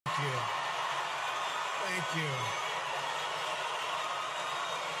Thank you.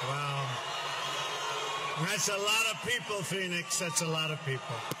 Wow. That's a lot of people, Phoenix. That's a lot of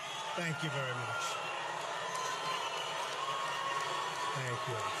people. Thank you very much. Thank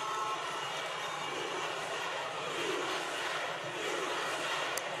you.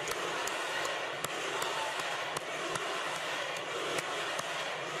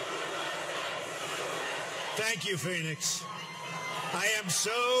 Thank you, Phoenix. I am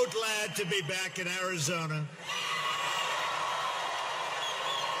so glad to be back in Arizona,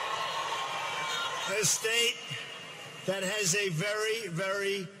 a state that has a very,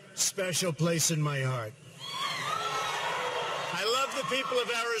 very special place in my heart. I love the people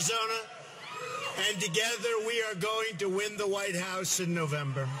of Arizona, and together we are going to win the White House in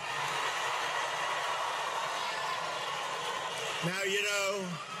November. Now, you know,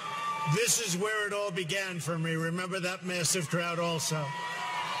 this is where it all began for me. Remember that massive crowd also?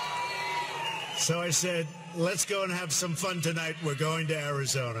 So I said, let's go and have some fun tonight. We're going to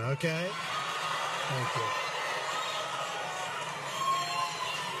Arizona, okay? Thank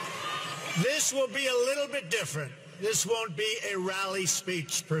you. This will be a little bit different. This won't be a rally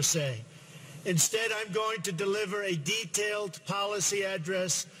speech per se. Instead, I'm going to deliver a detailed policy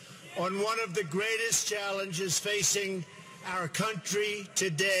address on one of the greatest challenges facing our country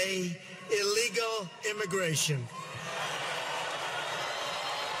today: illegal immigration.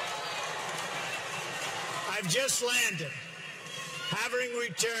 I've just landed, having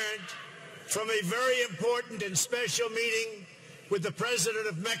returned from a very important and special meeting with the President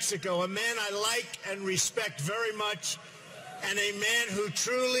of Mexico, a man I like and respect very much, and a man who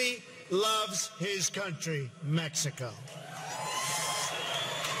truly loves his country, Mexico.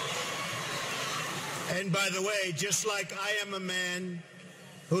 And by the way, just like I am a man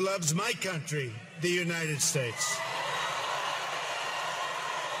who loves my country, the United States.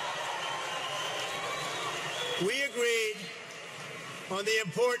 We agreed on the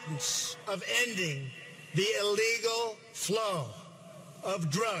importance of ending the illegal flow of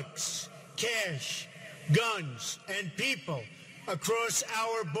drugs, cash, guns, and people across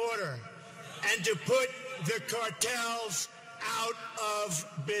our border, and to put the cartels out of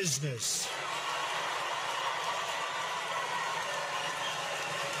business.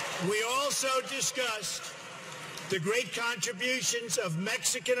 We also discussed the great contributions of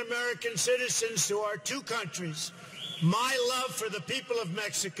Mexican-American citizens to our two countries, my love for the people of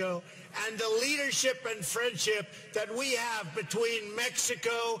Mexico, and the leadership and friendship that we have between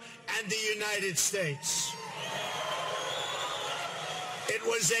Mexico and the United States. It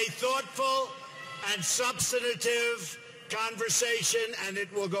was a thoughtful and substantive conversation, and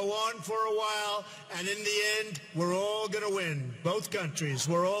it will go on for a while, and in the end, we're all going to win. Both countries,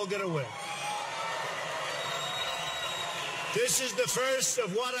 we're all going to win. This is the first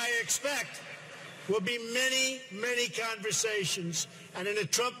of what I expect will be many, many conversations, and in a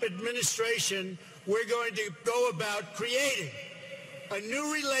Trump administration, we're going to go about creating a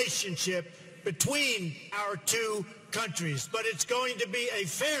new relationship between our two countries, but it's going to be a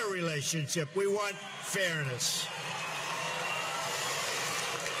fair relationship. We want fairness.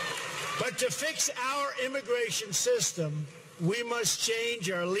 But to fix our immigration system, we must change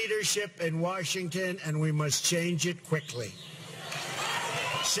our leadership in Washington, and we must change it quickly.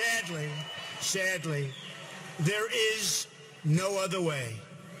 Sadly, there is no other way.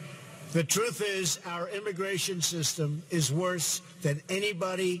 The truth is, our immigration system is worse than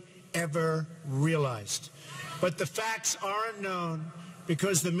anybody ever realized. But the facts aren't known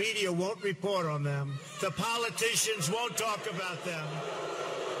because the media won't report on them. The politicians won't talk about them.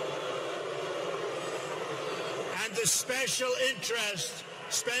 And the special interests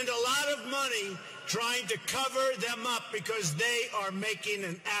spend a lot of money trying to cover them up because they are making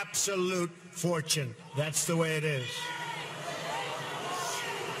an absolute fortune. That's the way it is.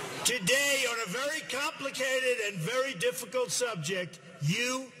 Today, on a very complicated and very difficult subject,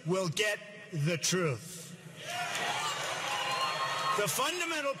 you will get the truth. The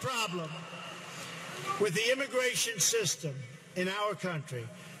fundamental problem with the immigration system in our country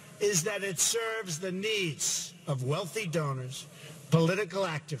is that it serves the needs of wealthy donors, political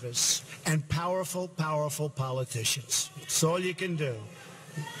activists, and powerful politicians. It's all you can do.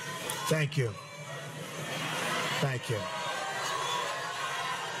 Thank you. Thank you.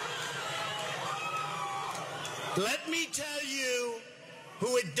 Let me tell you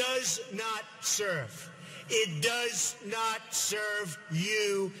who it does not serve. It does not serve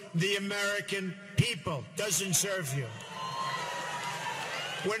you, the American people. Doesn't serve you.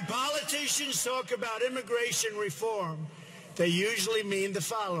 When politicians talk about immigration reform, they usually mean the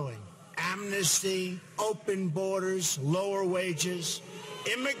following: amnesty, open borders, lower wages.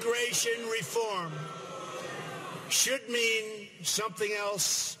 Immigration reform should mean something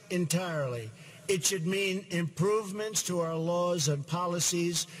else entirely. It should mean improvements to our laws and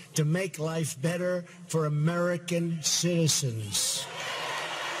policies to make life better for American citizens.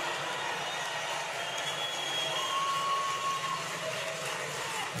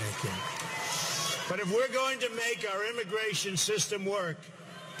 Thank you. But if we're going to make our immigration system work,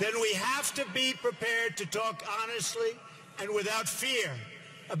 then we have to be prepared to talk honestly and without fear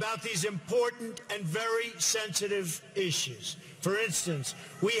about these important and very sensitive issues. For instance,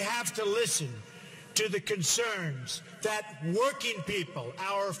 we have to listen to the concerns that working people,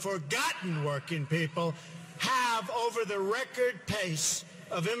 our forgotten working people, have over the record pace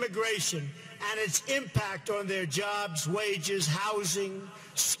of immigration and its impact on their jobs, wages, housing,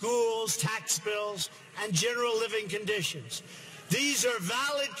 schools, tax bills, and general living conditions. These are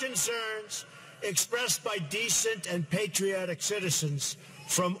valid concerns expressed by decent and patriotic citizens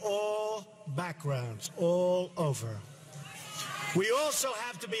from all backgrounds, all over. We also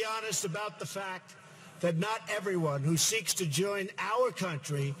have to be honest about the fact that not everyone who seeks to join our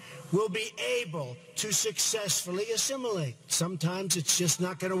country will be able to successfully assimilate. Sometimes it's just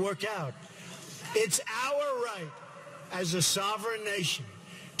not going to work out. It's our right as a sovereign nation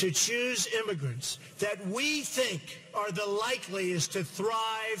to choose immigrants that we think are the likeliest to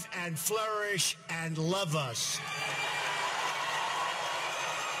thrive and flourish and love us.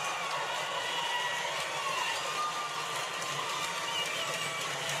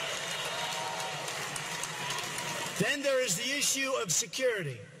 Then there is the issue of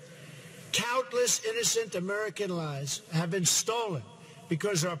security. Countless innocent American lives have been stolen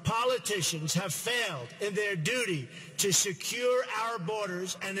because our politicians have failed in their duty to secure our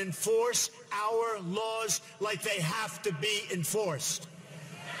borders and enforce our laws like they have to be enforced.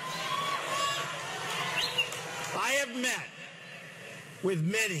 I have met with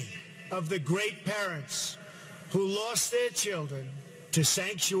many of the great parents who lost their children to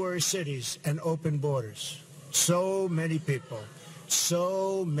sanctuary cities and open borders. So many people,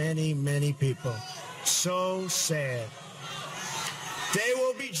 so many people, so sad. They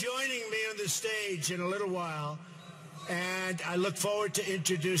will be joining me on the stage in a little while, and I look forward to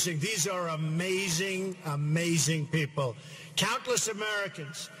introducing. These are amazing, amazing people. Countless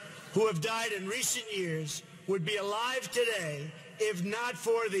Americans who have died in recent years would be alive today if not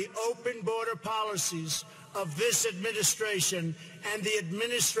for the open border policies of this administration and the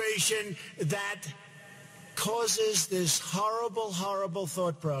administration that causes this horrible, horrible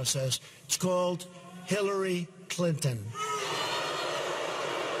thought process. It's called Hillary Clinton.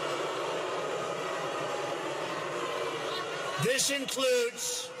 This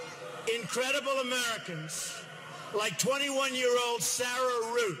includes incredible Americans like 21-year-old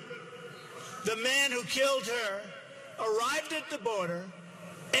Sarah Root. The man who killed her arrived at the border,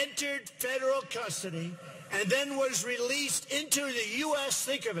 entered federal custody, and then was released into the U.S.,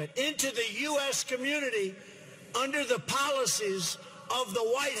 think of it, into the U.S. community under the policies of the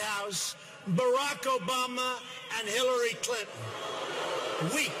White House, Barack Obama, and Hillary Clinton.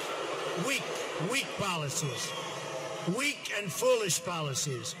 Weak policies. Weak and foolish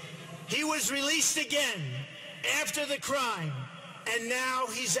policies. He was released again after the crime, and now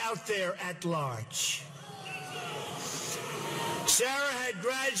he's out there at large. Sarah had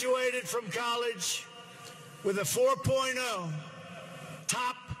graduated from college with a 4.0,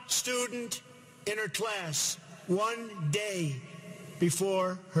 top student in her class, one day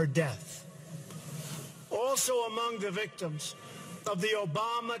before her death. Also among the victims of the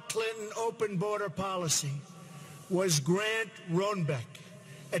Obama-Clinton open border policy was Grant Rohnbeck,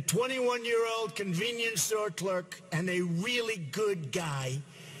 a 21-year-old convenience store clerk and a really good guy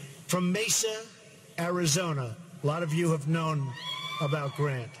from Mesa, Arizona. A lot of you have known about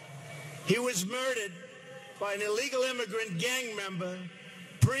Grant. He was murdered by an illegal immigrant gang member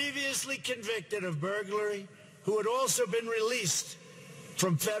previously convicted of burglary, who had also been released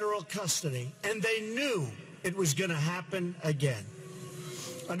from federal custody, and they knew it was going to happen again.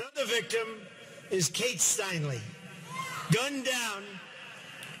 Another victim is Kate Steinle, gunned down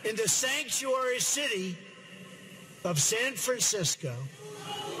in the sanctuary city of San Francisco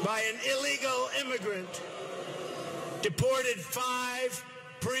by an illegal immigrant deported 5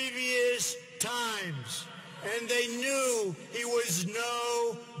 previous times, and they knew he was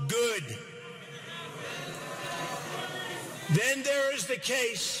no good. Then there is the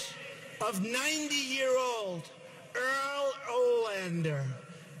case of 90-year-old Earl Olander,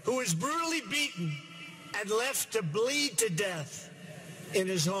 who was brutally beaten and left to bleed to death in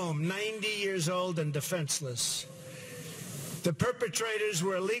his home, 90 years old and defenseless. The perpetrators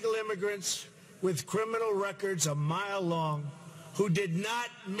were illegal immigrants with criminal records a mile long who did not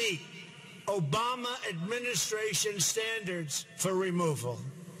meet Obama administration standards for removal.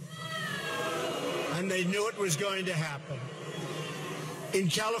 And they knew it was going to happen. In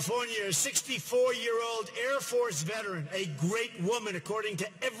California, a 64-year-old Air Force veteran, a great woman according to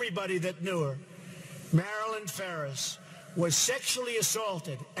everybody that knew her, Marilyn Ferris, was sexually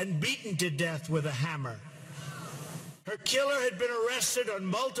assaulted and beaten to death with a hammer. Her killer had been arrested on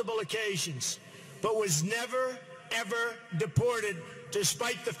multiple occasions, but was never, ever deported,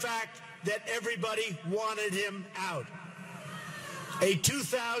 despite the fact that everybody wanted him out. A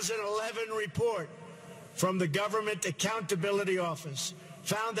 2011 report from the Government Accountability Office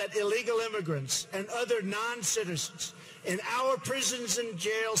found that illegal immigrants and other non-citizens in our prisons and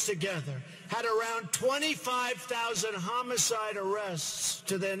jails together had around 25,000 homicide arrests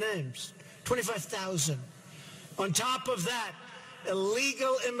to their names. 25,000. On top of that,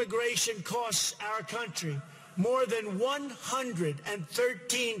 illegal immigration costs our country more than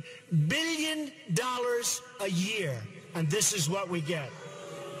 $113 billion a year. And this is what we get.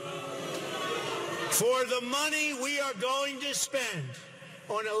 For the money we are going to spend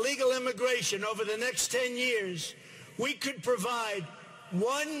on illegal immigration over the next 10 years, we could provide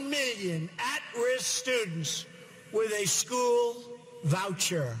 1 million at-risk students with a school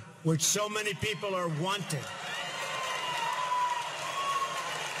voucher, which so many people are wanting.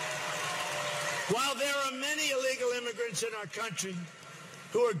 While there are many illegal immigrants in our country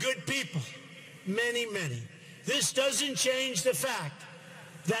who are good people, many, this doesn't change the fact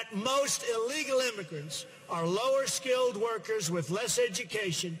that most illegal immigrants are lower-skilled workers with less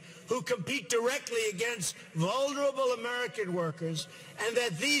education who compete directly against vulnerable American workers, and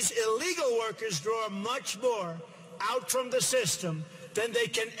that these illegal workers draw much more out from the system than they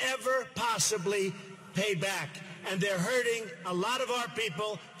can ever possibly pay back. And they're hurting a lot of our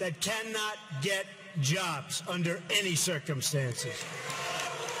people that cannot get jobs under any circumstances.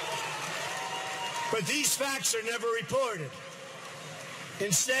 But these facts are never reported.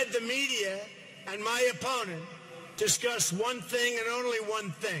 Instead, the media and my opponent discuss one thing and only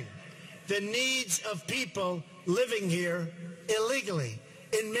one thing: the needs of people living here illegally.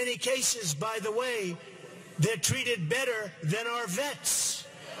 In many cases, by the way, they're treated better than our vets.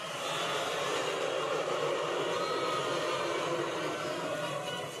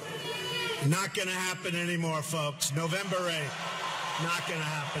 Not going to happen anymore, folks. November 8th. Not going to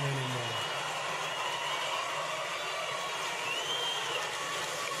happen anymore.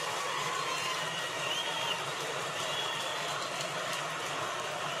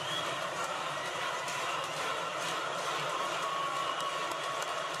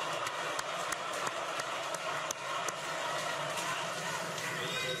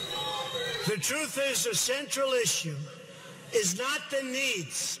 The truth is, the central issue is not the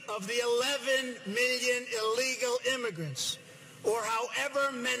needs of the 11 million illegal immigrants, or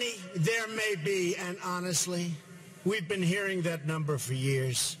however many there may be. And honestly, we've been hearing that number for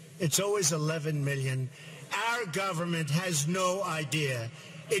years. It's always 11 million. Our government has no idea.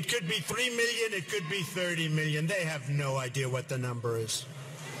 It could be 3 million, it could be 30 million. They have no idea what the number is.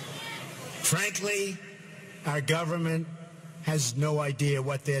 Frankly, our government has no idea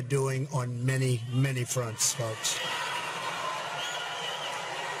what they're doing on many, many fronts, folks.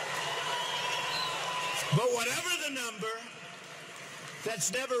 But whatever the number,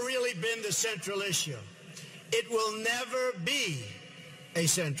 that's never really been the central issue. It will never be a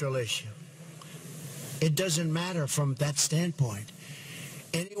central issue. It doesn't matter from that standpoint.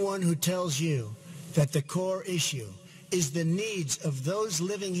 Anyone who tells you that the core issue is the needs of those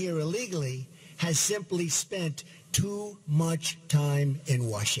living here illegally has simply spent too much time in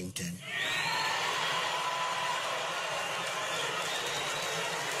Washington.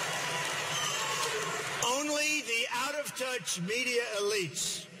 Only the out-of-touch media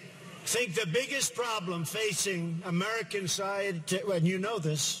elites think the biggest problem facing American society, and you know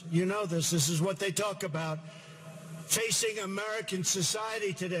this, this is what they talk about, facing American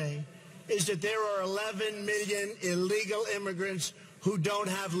society today, is that there are 11 million illegal immigrants who don't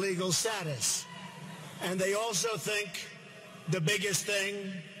have legal status. And they also think the biggest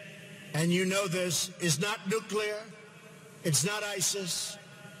thing, and you know this, is not nuclear, it's not ISIS,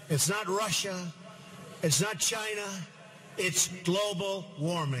 it's not Russia, it's not China, it's global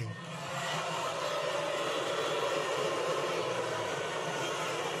warming.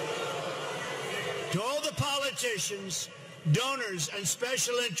 To all the politicians, donors, and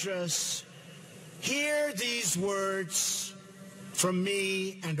special interests, hear these words from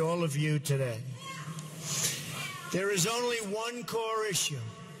me and all of you today. There is only one core issue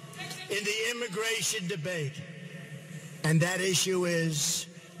in the immigration debate, and that issue is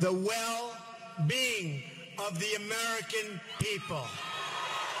the well-being of the American people.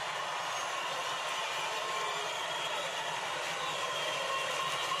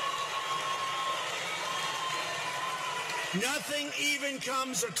 Nothing even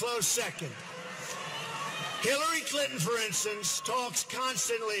comes a close second. Hillary Clinton, for instance, talks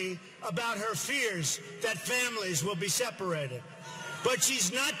constantly about her fears that families will be separated. But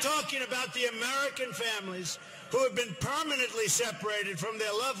she's not talking about the American families who have been permanently separated from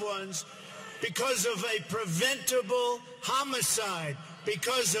their loved ones because of a preventable homicide,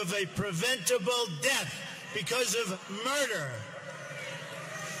 because of a preventable death, because of murder.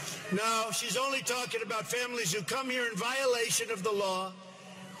 No, she's only talking about families who come here in violation of the law.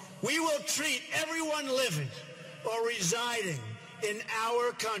 We will treat everyone living or residing in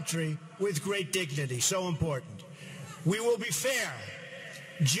our country with great dignity. So important. We will be fair,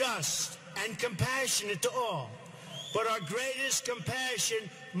 just, and compassionate to all. But our greatest compassion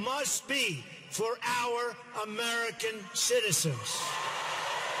must be for our American citizens.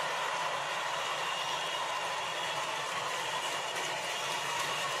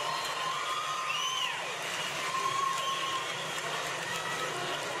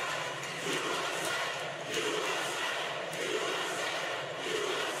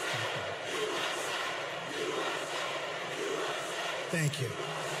 Thank you.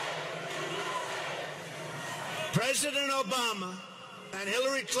 President Obama and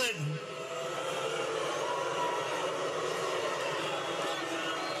Hillary Clinton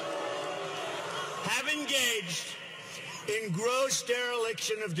have engaged in gross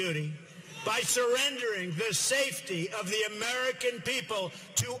dereliction of duty by surrendering the safety of the American people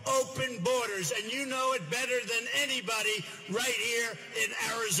to open borders. And you know it better than anybody right here in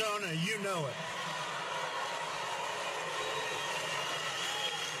Arizona. You know it.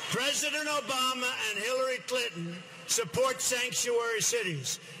 President Obama and Hillary Clinton support sanctuary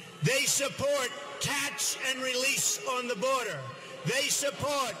cities. They support catch and release on the border. They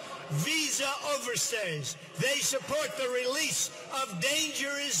support visa overstays. They support the release of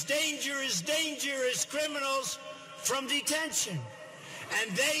dangerous criminals from detention.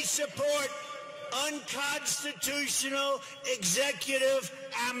 And they support unconstitutional executive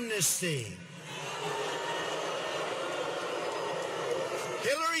amnesty.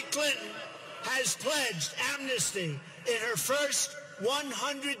 Hillary Clinton has pledged amnesty in her first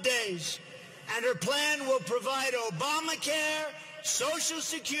 100 days, and her plan will provide Obamacare, Social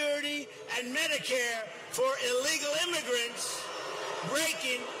Security, and Medicare for illegal immigrants,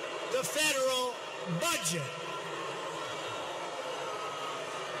 breaking the federal budget.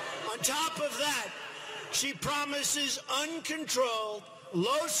 On top of that, she promises uncontrolled,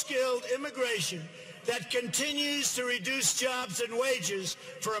 low-skilled immigration that continues to reduce jobs and wages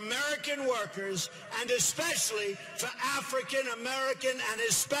for American workers, and especially for African American and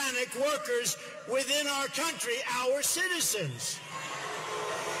Hispanic workers within our country, our citizens.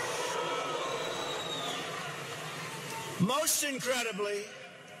 Most incredibly,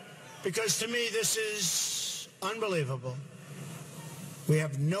 because to me this is unbelievable, we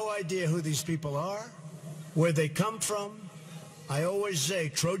have no idea who these people are, where they come from. I always say,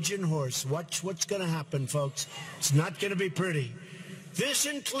 Trojan horse, watch what's going to happen, folks. It's not going to be pretty. This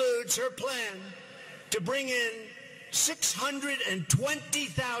includes her plan to bring in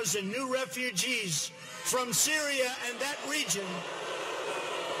 620,000 new refugees from Syria and that region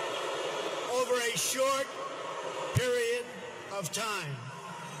over a short period of time.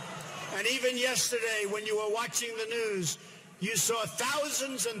 And even yesterday, when you were watching the news, you saw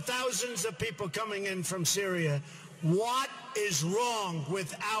thousands and thousands of people coming in from Syria. What is wrong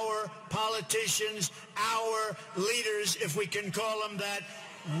with our politicians, our leaders, if we can call them that?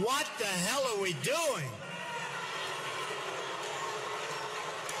 What the hell are we doing?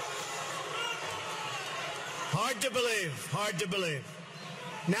 Hard to believe, hard to believe.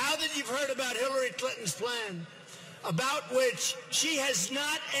 Now that you've heard about Hillary Clinton's plan, about which she has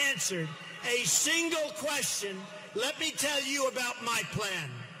not answered a single question, let me tell you about my plan.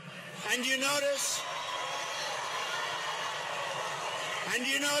 And you notice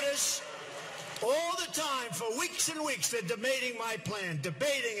all the time, for weeks and weeks, they're debating my plan,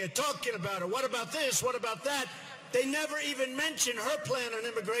 debating it, talking about it. What about this? What about that? They never even mention her plan on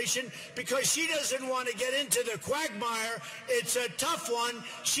immigration because she doesn't want to get into the quagmire. It's a tough one.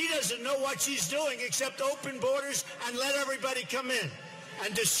 She doesn't know what she's doing except open borders and let everybody come in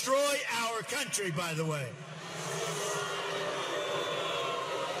and destroy our country, by the way.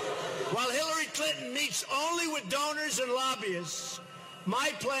 While Hillary Clinton meets only with donors and lobbyists,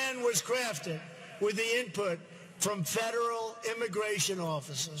 my plan was crafted with the input from federal immigration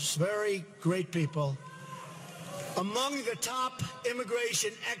officers, very great people, among the top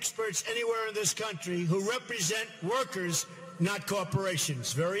immigration experts anywhere in this country who represent workers, not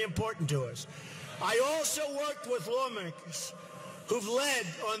corporations. Very important to us. I also worked with lawmakers who've led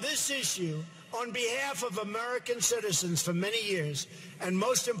on this issue on behalf of American citizens for many years, and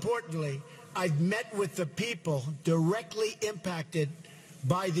most importantly, I've met with the people directly impacted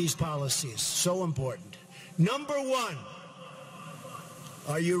by these policies. So important. Number one,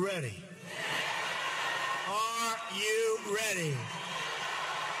 are you ready? Are you ready?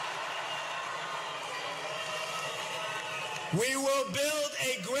 We will build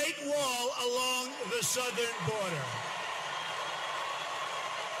a great wall along the southern border.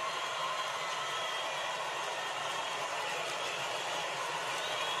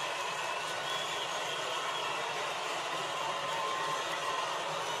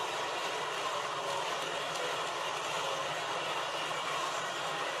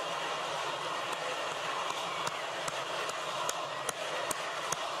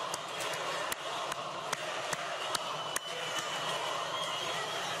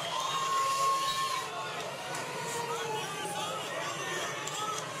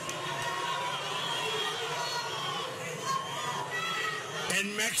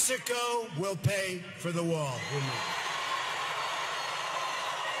 And Mexico will pay for the wall.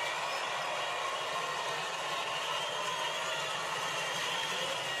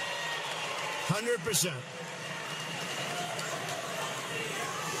 100%.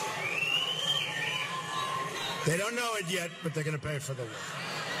 They don't know it yet, but they're going to pay for the wall.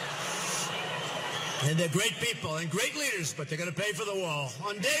 And they're great people and great leaders, but they're going to pay for the wall.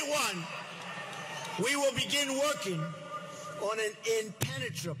 On day one, we will begin working on an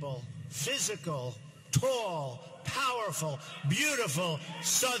impenetrable, physical, tall, powerful, beautiful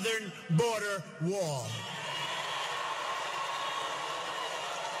southern border wall.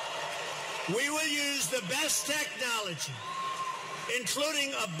 We will use the best technology,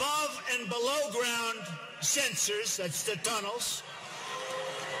 including above and below ground sensors, that's the tunnels.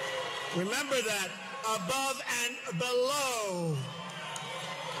 Remember that, above and below.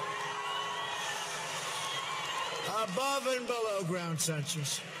 Above and below ground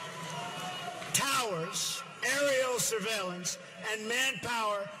sensors, towers, aerial surveillance, and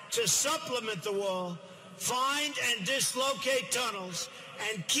manpower to supplement the wall, find and dislocate tunnels,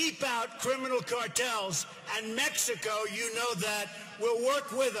 and keep out criminal cartels. And Mexico, you know that, will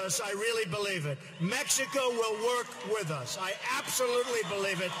work with us. I really believe it. Mexico will work with us. I absolutely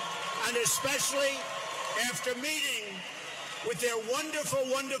believe it. And especially after meeting with their wonderful,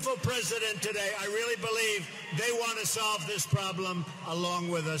 wonderful president today, I really believe they want to solve this problem along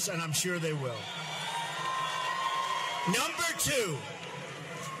with us, and I'm sure they will. Number two,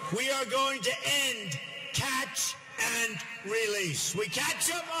 we are going to end catch and release. We catch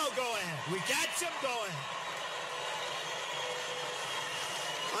them? Oh, go ahead. We catch them? Go ahead.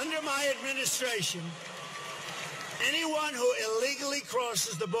 Under my administration, anyone who illegally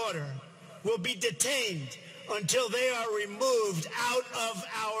crosses the border will be detained until they are removed out of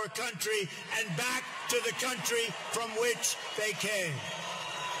our country and back to the country from which they came.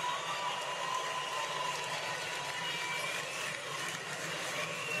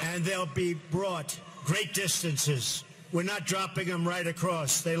 And they'll be brought great distances. We're not dropping them right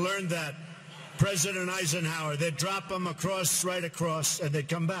across. They learned that. President Eisenhower, they'd drop them across, right across, and they'd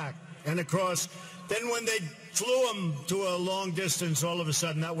come back and across. Then when they flew them to a long distance, all of a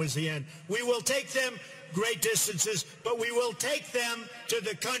sudden, that was the end. We will take them great distances, but we will take them to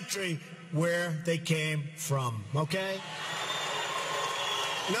the country where they came from, okay?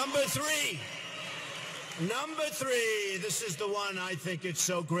 Number three, this is the one I think it's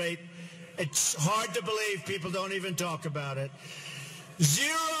so great. It's hard to believe people don't even talk about it.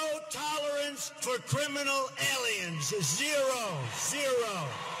 Zero tolerance for criminal aliens. Zero. Zero.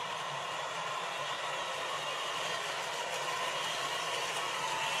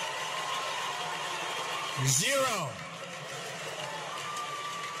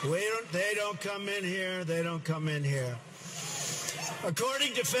 They don't come in here. They don't come in here.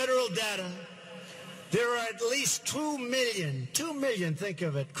 According to federal data, there are at least 2 million, think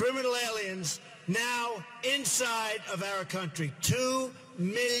of it, criminal aliens now inside of our country. 2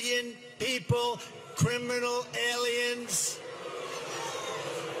 million people, criminal aliens.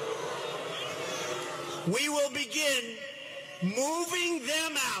 We will begin moving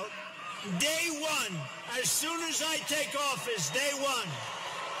them out day one, as soon as I take office, day one,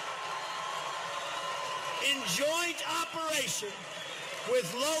 in joint operation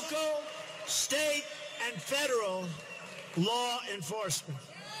with local, state, and federal law enforcement.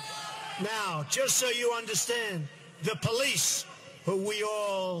 Now, just so you understand, the police, who we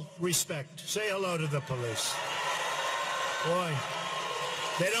all respect, say hello to the police. Boy,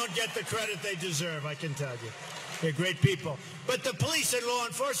 they don't get the credit they deserve, I can tell you. They're great people. But the police and law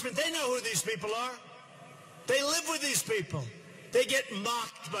enforcement, they know who these people are. They live with these people. They get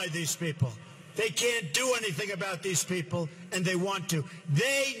mocked by these people. They can't do anything about these people, and they want to.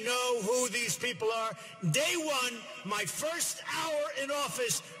 They know who these people are. Day one, my first hour in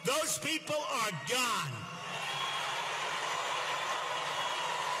office, those people are gone.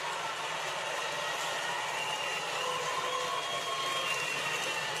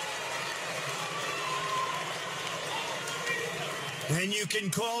 And you can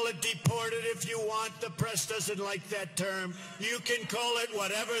call it deported if you want. The press doesn't like that term. You can call it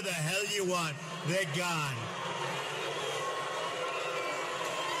whatever the hell you want. They're gone.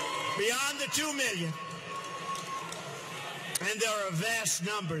 Beyond the 2 million. And there are vast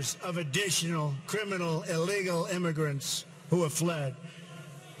numbers of additional criminal, illegal immigrants who have fled.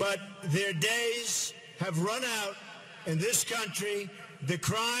 But their days have run out in this country. The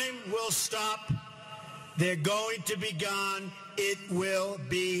crime will stop. They're going to be gone. It will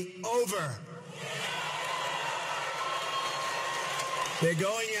be over. They're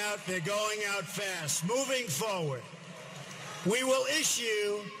going out fast. Moving forward, we will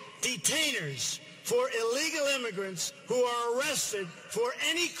issue detainers for illegal immigrants who are arrested for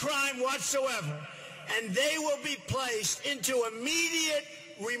any crime whatsoever, and they will be placed into immediate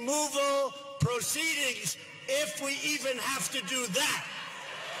removal proceedings if we even have to do that.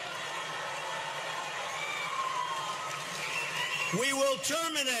 We will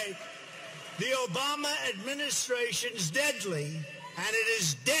terminate the Obama administration's deadly, and it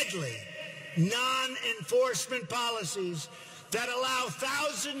is deadly, non-enforcement policies that allow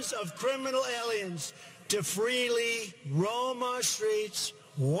thousands of criminal aliens to freely roam our streets,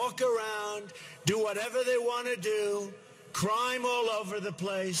 walk around, do whatever they want to do, crime all over the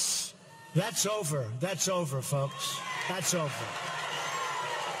place. That's over. That's over, folks. That's over.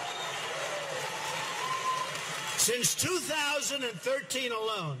 Since 2013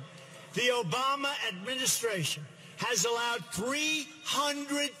 alone, the Obama administration has allowed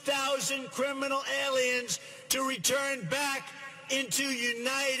 300,000 criminal aliens to return back into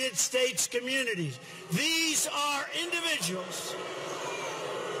United States communities. These are individuals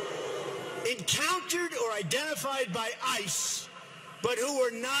encountered or identified by ICE, but who were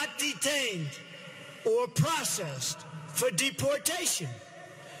not detained or processed for deportation,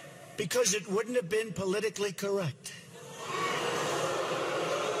 because it wouldn't have been politically correct.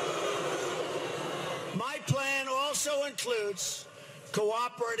 My plan also includes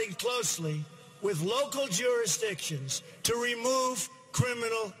cooperating closely with local jurisdictions to remove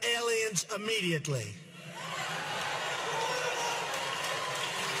criminal aliens immediately.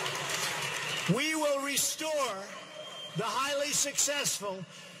 We will restore the highly successful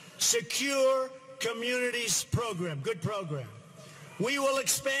Secure Communities program, good program. We will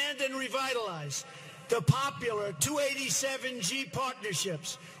expand and revitalize the popular 287G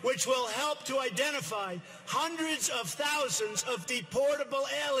partnerships, which will help to identify hundreds of thousands of deportable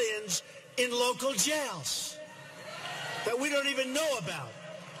aliens in local jails that we don't even know about.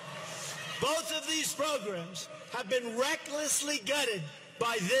 Both of these programs have been recklessly gutted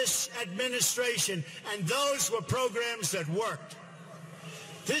by this administration, and those were programs that worked.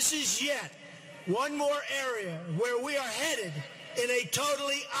 This is yet one more area where we are headed in a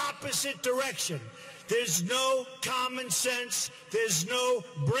totally opposite direction. There's no common sense, there's no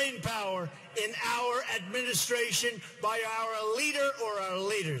brain power in our administration by our leader or our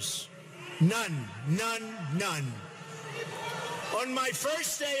leaders. None, none, none. On my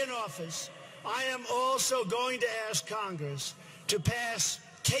first day in office, I am also going to ask Congress to pass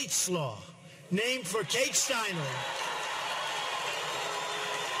Kate's Law, named for Kate Steinle,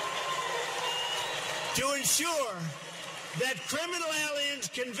 to ensure that criminal aliens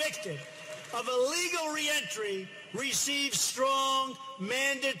convicted of illegal reentry receive strong,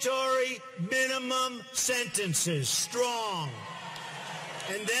 mandatory minimum sentences. Strong.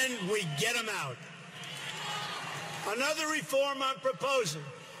 And then we get them out. Another reform I'm proposing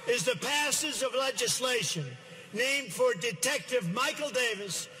is the passage of legislation named for Detective Michael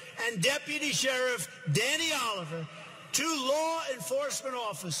Davis and Deputy Sheriff Danny Oliver, two law enforcement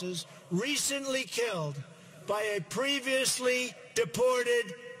officers recently killed by a previously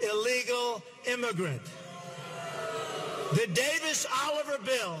deported illegal immigrant. The Davis-Oliver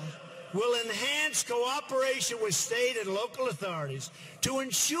bill will enhance cooperation with state and local authorities to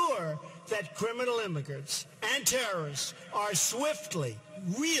ensure that criminal immigrants and terrorists are swiftly,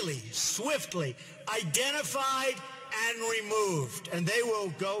 really swiftly, identified and removed. And they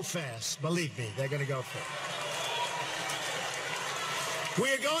will go fast. Believe me, they're going to go fast.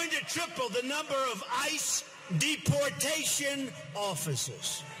 We are going to triple the number of ICE deportation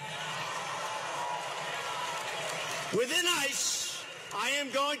officers. Within ICE, I am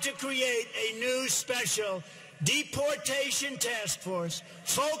going to create a new special deportation task force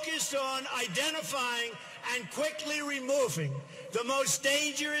focused on identifying and quickly removing the most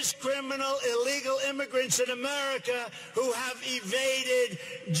dangerous criminal illegal immigrants in America who have evaded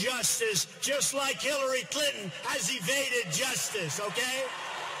justice, just like Hillary Clinton has evaded justice, okay?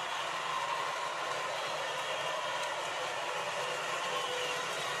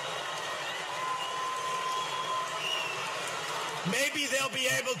 Maybe they'll be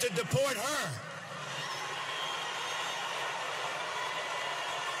able to deport her.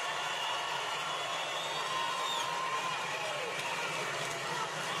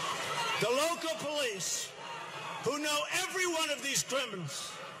 The local police, who know every one of these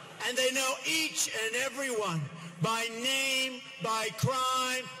criminals, and they know each and every one by name, by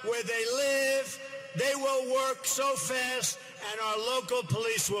crime, where they live, they will work so fast, and our local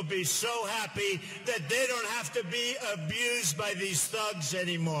police will be so happy that they don't have to be abused by these thugs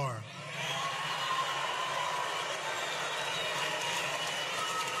anymore.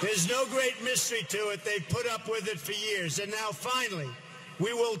 There's no great mystery to it. They've put up with it for years. And now, finally,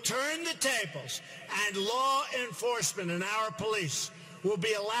 we will turn the tables, and law enforcement and our police will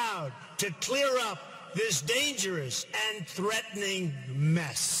be allowed to clear up this dangerous and threatening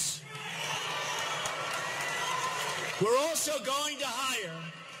mess. We're also going to hire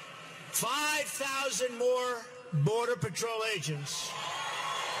 5,000 more Border Patrol agents.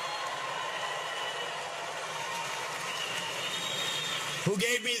 Who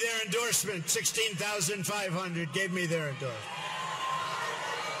gave me their endorsement. 16,500 gave me their endorsement.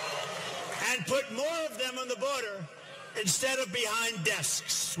 And put more of them on the border instead of behind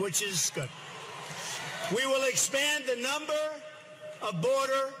desks, which is good. We will expand the number of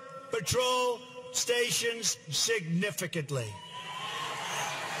Border Patrol stations significantly.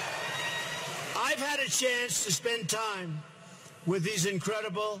 I've had a chance to spend time with these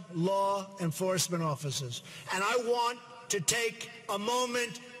incredible law enforcement officers, and I want to take a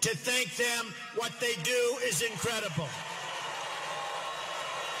moment to thank them. What they do is incredible.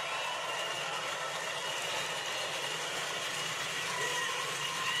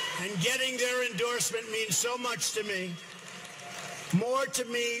 And getting their endorsement means so much to me. More to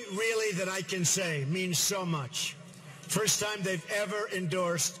me, really, than I can say. Means so much. First time they've ever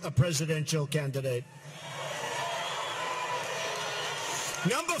endorsed a presidential candidate.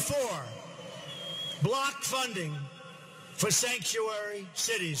 Number 4, block funding for sanctuary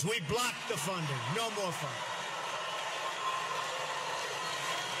cities. We blocked the funding. No more funding.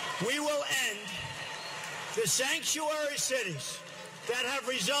 We will end the sanctuary cities that have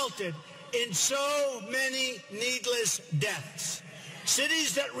resulted in so many needless deaths.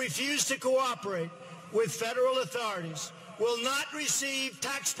 Cities that refuse to cooperate with federal authorities will not receive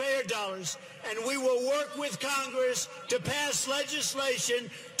taxpayer dollars, and we will work with Congress to pass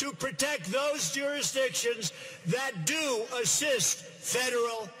legislation to protect those jurisdictions that do assist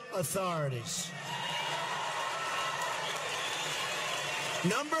federal authorities.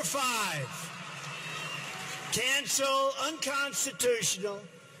 Number 5. Cancel unconstitutional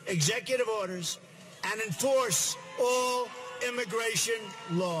executive orders and enforce all immigration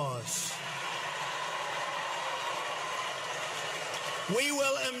laws. We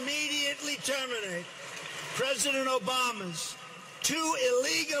will immediately terminate President Obama's 2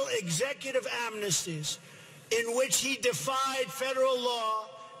 illegal executive amnesties in which he defied federal law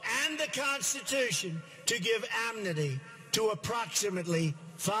and the Constitution to give amnesty to approximately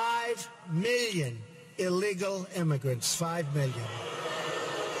 5 million illegal immigrants. 5 million.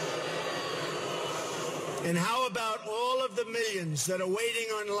 And how about all of the millions that are waiting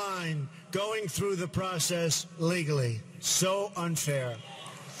online, going through the process legally? So unfair.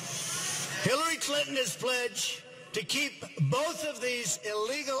 Hillary Clinton has pledged to keep both of these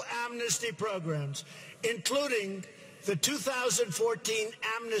illegal amnesty programs, including the 2014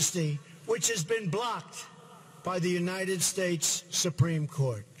 amnesty, which has been blocked by the United States Supreme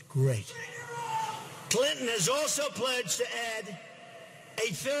Court. Great. Clinton has also pledged to add a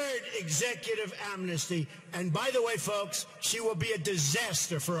 3rd executive amnesty. And by the way, folks, she will be a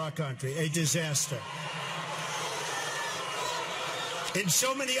disaster for our country, a disaster. In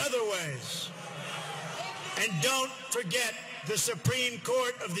so many other ways. And don't forget the Supreme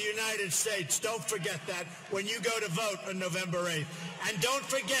Court of the United States. Don't forget that when you go to vote on November 8th. And don't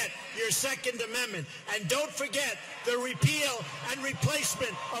forget your Second Amendment. And don't forget the repeal and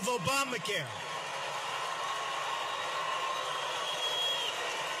replacement of Obamacare.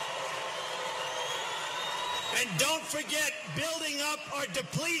 And don't forget building up our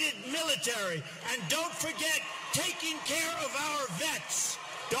depleted military. And don't forget taking care of our vets.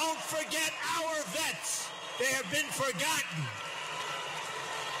 Don't forget our vets. They have been forgotten.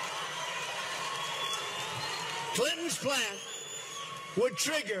 Clinton's plan would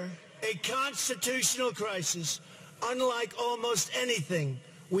trigger a constitutional crisis unlike almost anything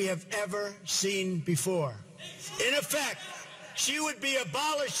we have ever seen before. In effect, she would be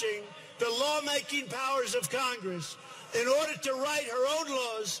abolishing the lawmaking powers of Congress in order to write her own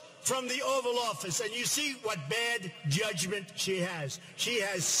laws from the Oval Office. And you see what bad judgment she has. She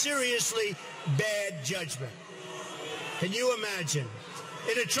has seriously bad judgment. Can you imagine?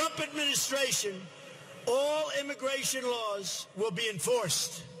 In a Trump administration, all immigration laws will be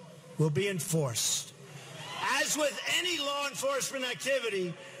enforced. As with any law enforcement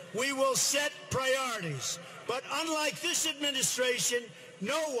activity, we will set priorities. But unlike this administration,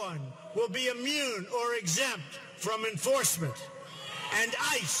 no one will be immune or exempt from enforcement. And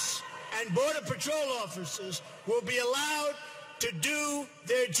ICE and Border Patrol officers will be allowed to do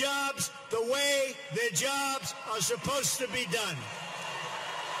their jobs the way their jobs are supposed to be done.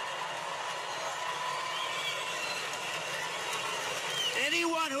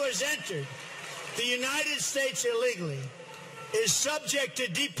 Anyone who has entered the United States illegally is subject to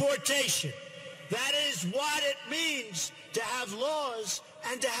deportation. That is what it means to have laws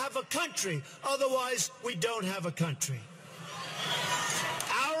and to have a country. Otherwise, we don't have a country.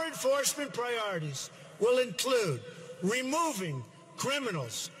 Our enforcement priorities will include removing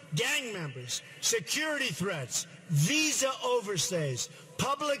criminals, gang members, security threats, visa overstays,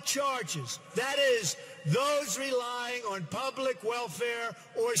 public charges, that is, those relying on public welfare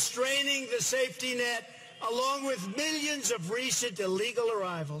or straining the safety net, along with millions of recent illegal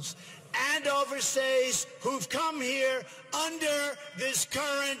arrivals and overstays who've come here under this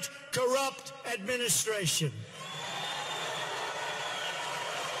current corrupt administration.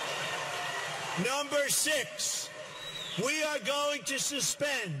 Number 6, we are going to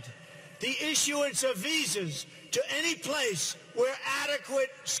suspend the issuance of visas to any place where adequate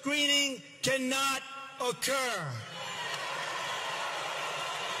screening cannot occur.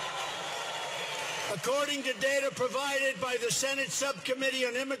 According to data provided by the Senate Subcommittee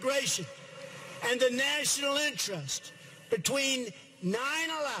on Immigration and the National Interest, between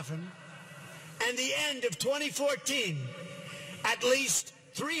 9/11 and the end of 2014, at least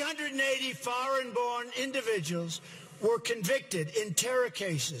 380 foreign-born individuals were convicted in terror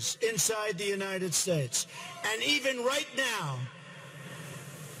cases inside the United States. And even right now,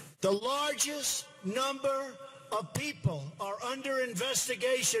 the largest number of people are under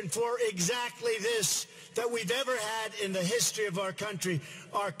investigation for exactly this that we've ever had in the history of our country.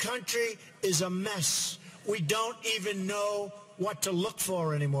 Our country is a mess. We don't even know what to look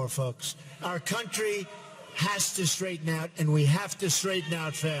for anymore, folks. Our country has to straighten out, and we have to straighten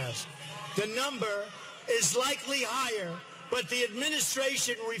out fast. The number is likely higher, but the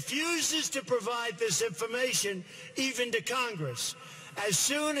administration refuses to provide this information even to Congress. As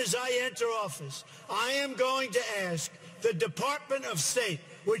soon as I enter office, I am going to ask the Department of State,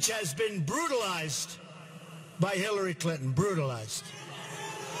 which has been brutalized by Hillary Clinton, brutalized,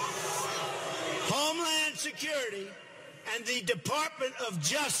 Homeland Security, and the Department of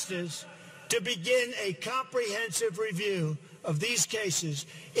Justice to begin a comprehensive review of these cases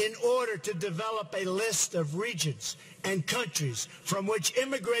in order to develop a list of regions and countries from which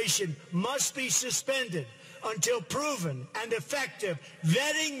immigration must be suspended until proven and effective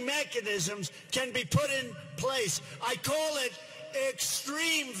vetting mechanisms can be put in place. I call it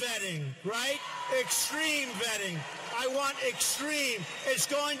extreme vetting, right? Extreme vetting. I want extreme. It's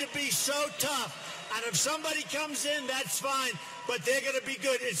going to be so tough. And if somebody comes in, that's fine, but they're going to be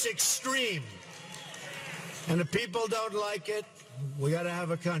good. It's extreme. And if people don't like it, we got to have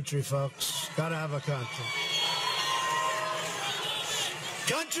a country, folks. Got to have a country.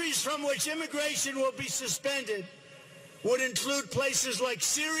 Countries from which immigration will be suspended would include places like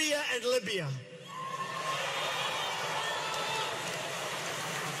Syria and Libya.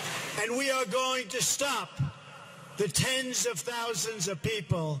 And we are going to stop the tens of thousands of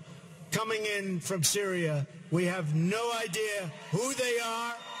people coming in from Syria. We have no idea who they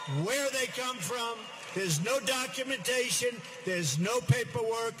are, where they come from. There's no documentation. There's no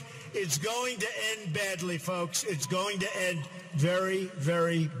paperwork. It's going to end badly, folks. It's going to end very,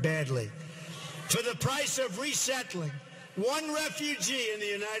 very badly. For the price of resettling one refugee in the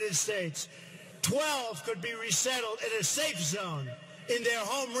United States, 12 could be resettled in a safe zone in their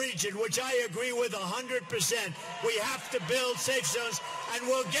home region, which I agree with 100%. We have to build safe zones, and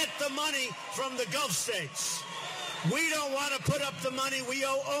we'll get the money from the Gulf states. We don't want to put up the money. We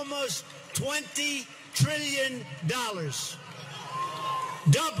owe almost $20 trillion.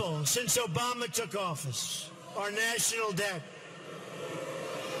 Double since Obama took office, our national debt.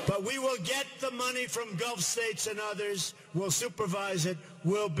 But we will get the money from Gulf states and others. We'll supervise it.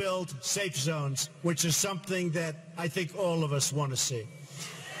 we'll build safe zones, which is something that I think all of us want to see.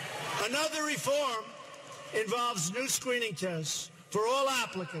 Another reform involves new screening tests for all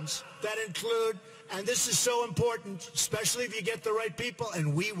applicants that include, and this is so important, especially if you get the right people,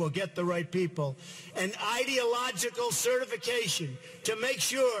 and we will get the right people, an ideological certification to make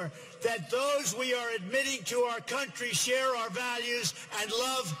sure that those we are admitting to our country share our values and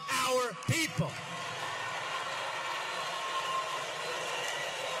love our people.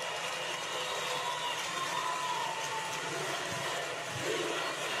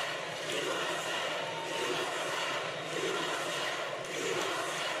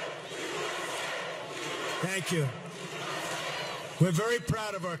 Thank you. We're very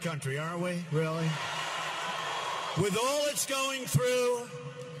proud of our country, aren't we? Really? With all it's going through,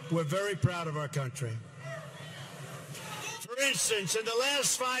 we're very proud of our country. For instance, in the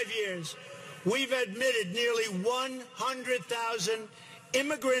last 5 years, we've admitted nearly 100,000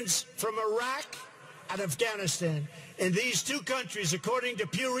 immigrants from Iraq and Afghanistan. In these two countries, according to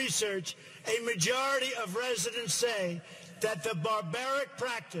Pew Research, a majority of residents say that the barbaric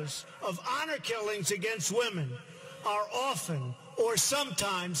practice of honor killings against women are often or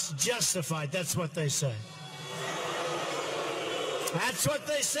sometimes justified. That's what they say. That's what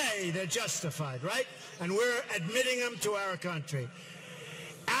they say. They're justified, right? And we're admitting them to our country.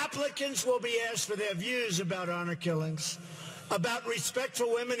 Applicants will be asked for their views about honor killings, about respect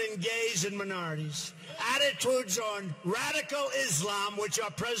for women and gays and minorities, attitudes on radical Islam, which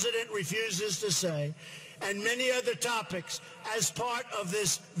our president refuses to say, and many other topics as part of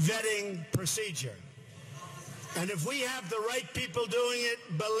this vetting procedure. And if we have the right people doing it,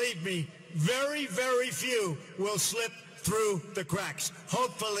 believe me, very, very few will slip through the cracks.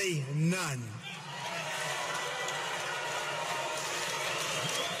 Hopefully none.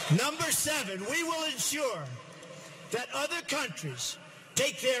 Number 7, we will ensure that other countries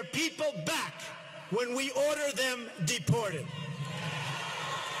take their people back when we order them deported.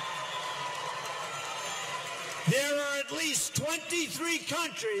 There are at least 23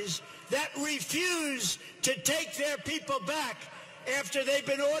 countries that refuse to take their people back after they've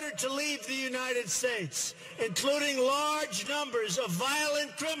been ordered to leave the United States, including large numbers of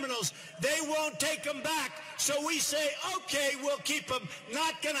violent criminals. They won't take them back, so we say, okay, we'll keep them.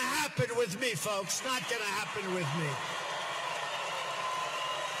 Not going to happen with me, folks. Not going to happen with me.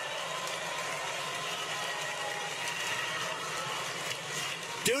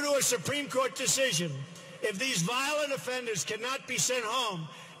 Due to a Supreme Court decision, if these violent offenders cannot be sent home,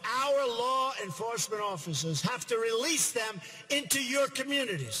 our law enforcement officers have to release them into your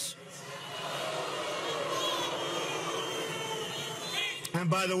communities. And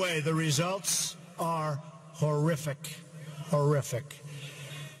by the way, the results are horrific, horrific.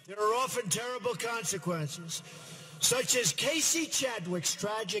 There are often terrible consequences, such as Casey Chadwick's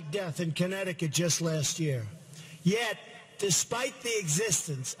tragic death in Connecticut just last year. Yet, despite the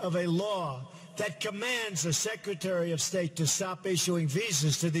existence of a law that commands the Secretary of State to stop issuing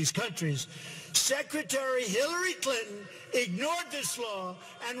visas to these countries, Secretary Hillary Clinton ignored this law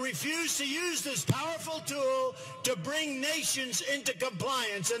and refused to use this powerful tool to bring nations into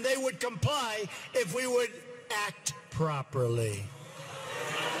compliance, and they would comply if we would act properly.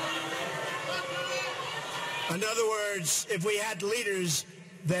 In other words, if we had leaders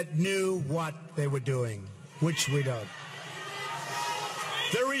that knew what they were doing, which we don't.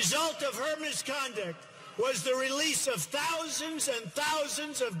 The result of her misconduct was the release of thousands and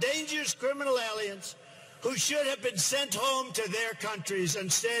thousands of dangerous criminal aliens who should have been sent home to their countries.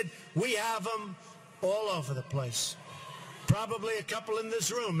 Instead, we have them all over the place. Probably a couple in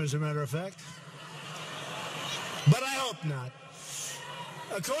this room, as a matter of fact. But I hope not.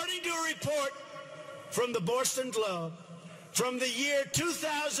 According to a report from the Boston Globe, from the year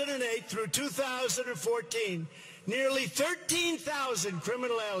 2008 through 2014, nearly 13,000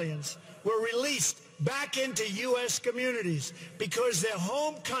 criminal aliens were released back into U.S. communities because their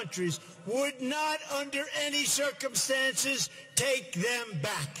home countries would not, under any circumstances, take them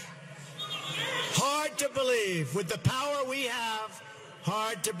back. Hard to believe. With the power we have,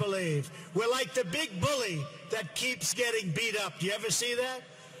 hard to believe. We're like the big bully that keeps getting beat up. Do you ever see that?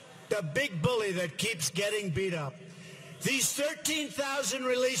 The big bully that keeps getting beat up. These 13,000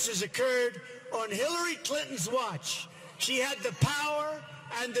 releases occurred on Hillary Clinton's watch. She had the power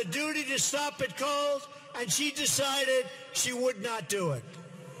and the duty to stop it cold, and she decided she would not do it.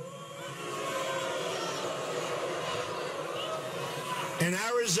 And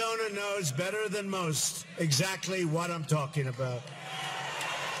Arizona knows better than most exactly what I'm talking about.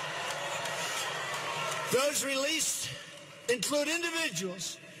 Those released include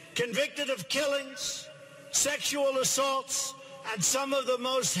individuals convicted of killings, sexual assaults, and some of the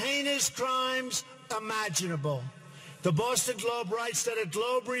most heinous crimes imaginable. The Boston Globe writes that a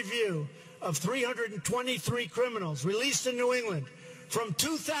Globe review of 323 criminals released in New England from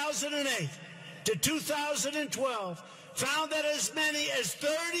 2008 to 2012 found that as many as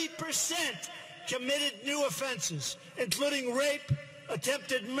 30% committed new offenses, including rape,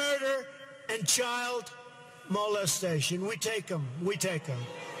 attempted murder, and child molestation. We take them. We take them.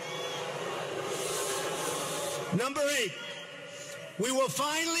 Number 8, we will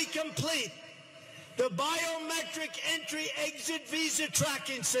finally complete the biometric entry-exit visa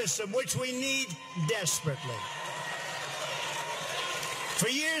tracking system, which we need desperately. For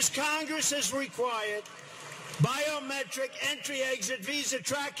years, Congress has required biometric entry-exit visa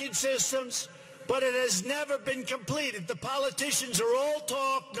tracking systems, but it has never been completed. The politicians are all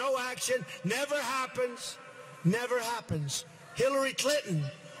talk, no action, never happens, never happens. Hillary Clinton,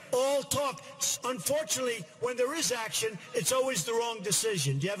 all talk. Unfortunately, when there is action, it's always the wrong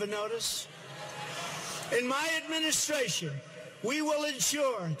decision. Do you ever notice? In my administration, we will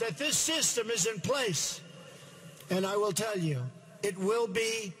ensure that this system is in place. And I will tell you, it will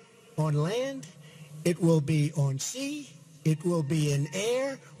be on land, it will be on sea, it will be in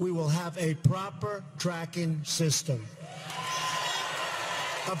air. We will have a proper tracking system.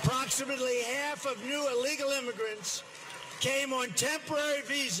 Approximately half of new illegal immigrants came on temporary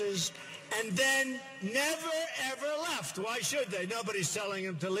visas and then never, ever left. Why should they? Nobody's telling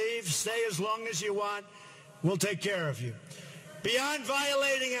them to leave. Stay as long as you want. We'll take care of you. Beyond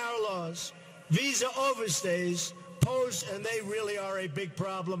violating our laws, visa overstays pose, and they really are a big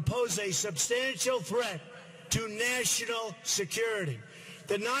problem, pose a substantial threat to national security.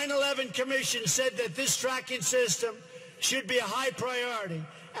 The 9/11 Commission said that this tracking system should be a high priority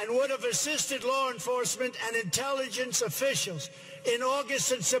and would have assisted law enforcement and intelligence officials in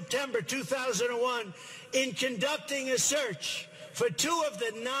August and September 2001 in conducting a search for 2 of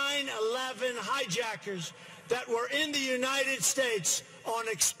the 9/11 hijackers that were in the United States on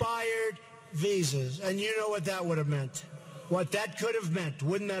expired visas. And you know what that would have meant. What that could have meant.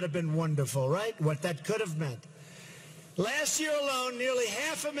 Wouldn't that have been wonderful, right? What that could have meant. Last year alone, nearly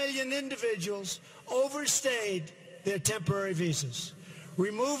 500,000 individuals overstayed their temporary visas.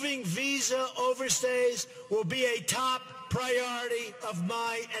 Removing visa overstays will be a top priority of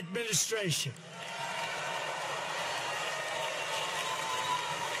my administration.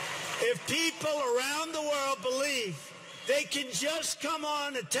 If people around the world believe they can just come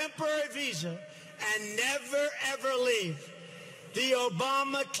on a temporary visa and never, ever leave, the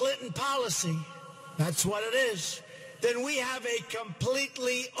Obama-Clinton policy, that's what it is, then we have a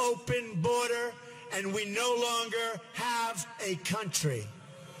completely open border and we no longer have a country.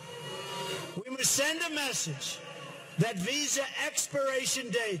 We must send a message that visa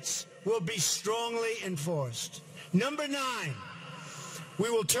expiration dates will be strongly enforced. Number 9, we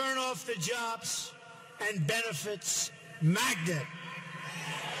will turn off the jobs and benefits magnet.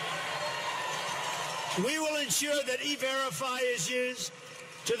 We will ensure that E-Verify is used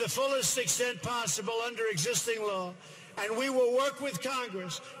to the fullest extent possible under existing law, and we will work with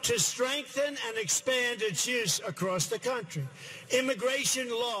Congress to strengthen and expand its use across the country. Immigration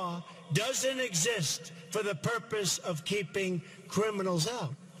law doesn't exist for the purpose of keeping criminals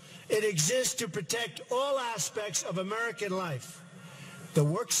out. It exists to protect all aspects of American life. The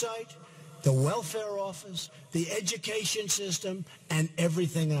work site, the welfare office, the education system, and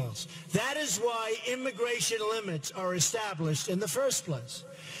everything else. That is why immigration limits are established in the first place.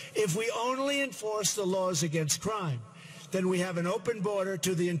 If we only enforce the laws against crime, then we have an open border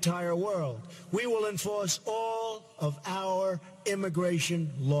to the entire world. We will enforce all of our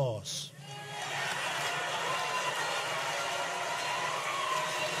immigration laws.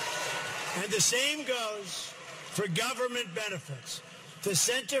 And the same goes for government benefits. The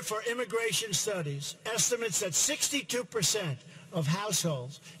Center for Immigration Studies estimates that 62% of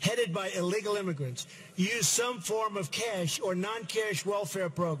households headed by illegal immigrants use some form of cash or non-cash welfare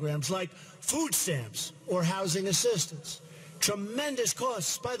programs like food stamps or housing assistance. Tremendous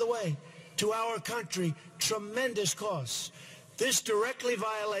costs, by the way, to our country, tremendous costs. This directly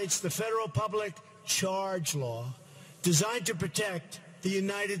violates the federal public charge law designed to protect the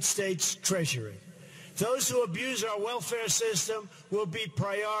United States Treasury. Those who abuse our welfare system will be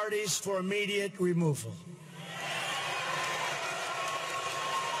priorities for immediate removal.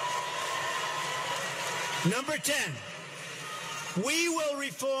 Number 10, we will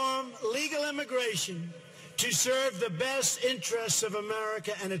reform legal immigration to serve the best interests of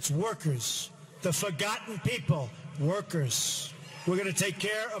America and its workers, the forgotten people, workers. We're going to take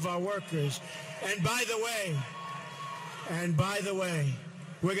care of our workers. And by the way,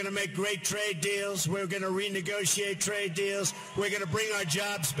 We're going to make great trade deals. We're going to renegotiate trade deals. We're going to bring our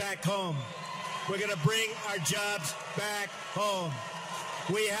jobs back home. We're going to bring our jobs back home.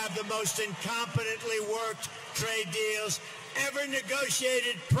 We have the most incompetently worked trade deals ever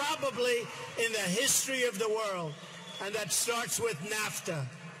negotiated, probably in the history of the world. And that starts with NAFTA.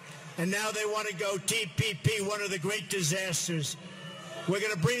 And now they want to go TPP, one of the great disasters. We're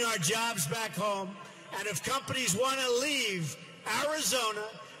going to bring our jobs back home. And if companies want to leave Arizona,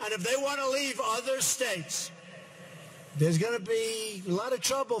 and if they want to leave other states, there's going to be a lot of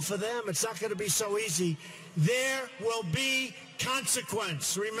trouble for them. It's not going to be so easy. There will be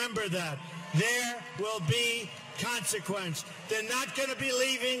consequence. Remember that. There will be consequence. They're not going to be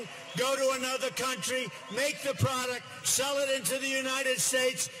leaving, go to another country, make the product, sell it into the United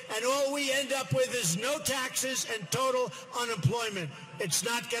States, and all we end up with is no taxes and total unemployment. It's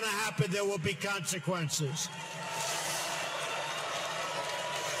not going to happen. There will be consequences.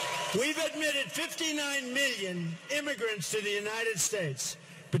 We've admitted 59 million immigrants to the United States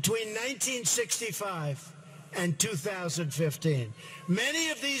between 1965 and 2015.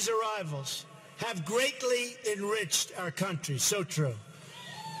 Many of these arrivals have greatly enriched our country, so true.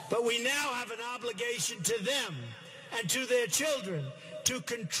 But we now have an obligation to them and to their children to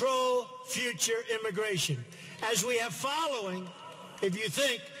control future immigration, as we have following, if you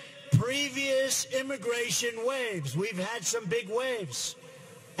think, previous immigration waves. We've had some big waves.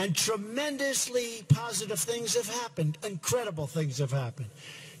 And tremendously positive things have happened. Incredible things have happened.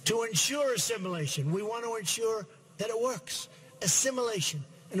 To ensure assimilation, we want to ensure that it works. Assimilation,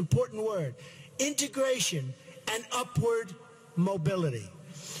 an important word. Integration and upward mobility.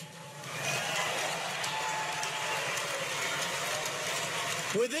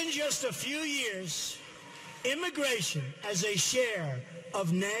 Within just a few years, immigration as a share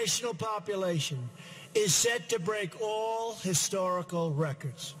of national population is set to break all historical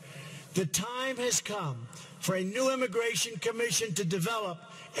records. The time has come for a new immigration commission to develop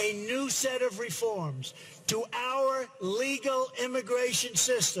a new set of reforms to our legal immigration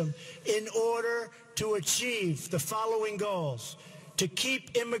system in order to achieve the following goals: to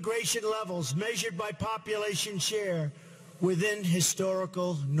keep immigration levels measured by population share within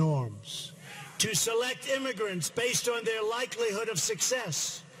historical norms, to select immigrants based on their likelihood of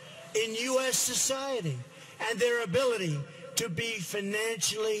success in U.S. society and their ability to be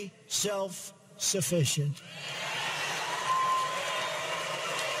financially self-sufficient.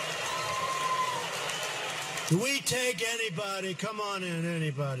 We take anybody. Come on in,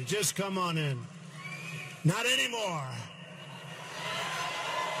 anybody. Just come on in. Not anymore.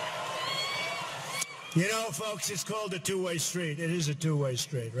 You know, folks, it's called a two-way street. It is a two-way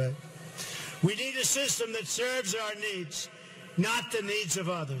street, right? We need a system that serves our needs, not the needs of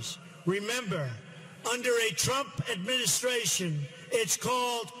others. Remember, under a Trump administration, it's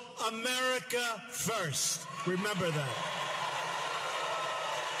called America First. Remember that.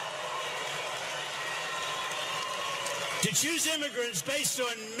 To choose immigrants based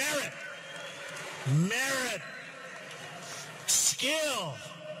on merit, skill,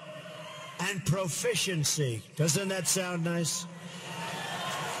 and proficiency. Doesn't that sound nice?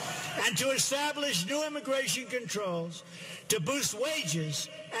 And to establish new immigration controls, to boost wages,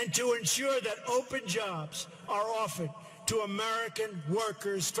 and to ensure that open jobs are offered to American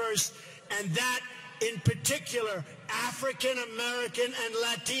workers first, and that, in particular, African American and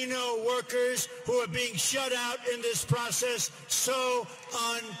Latino workers who are being shut out in this process so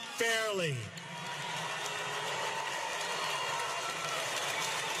unfairly.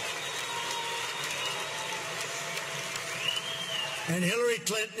 And Hillary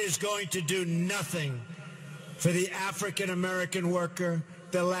Clinton is going to do nothing for the African American worker,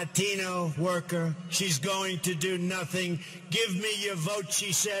 the Latino worker. She's going to do nothing. Give me your vote,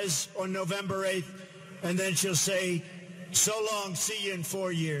 she says, on November 8th. And then she'll say, so long, see you in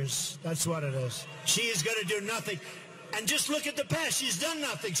 4 years. That's what it is. She is going to do nothing. And just look at the past. She's done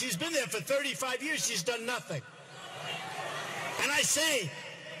nothing. She's been there for 35 years. She's done nothing. And I say,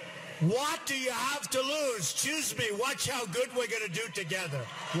 what do you have to lose? Choose me. Watch how good we're going to do together.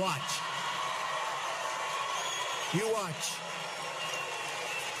 Watch. You watch.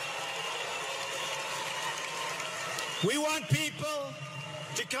 We want people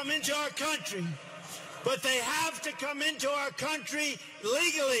to come into our country, but they have to come into our country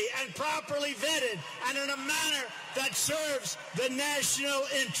legally and properly vetted and in a manner that serves the national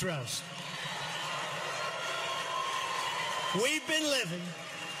interest. We've been living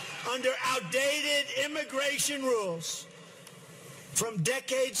under outdated immigration rules from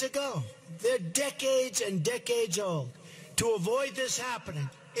decades ago. They're decades and decades old. To avoid this happening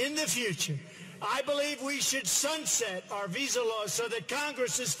in the future, I believe we should sunset our visa laws so that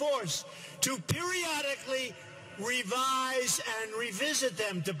Congress is forced to periodically revise and revisit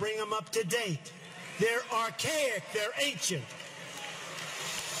them to bring them up to date. They're archaic, they're ancient.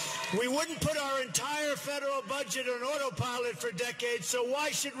 We wouldn't put our entire federal budget on autopilot for decades, so why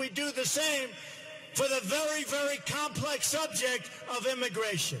should we do the same for the very, very complex subject of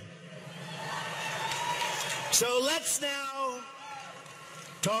immigration? So let's now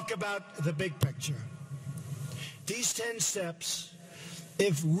talk about the big picture. These 10 steps,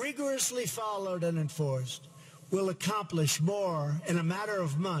 if rigorously followed and enforced, will accomplish more in a matter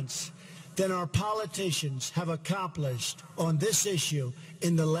of months than our politicians have accomplished on this issue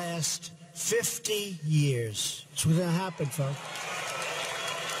in the last 50 years. It's what's going to happen, folks.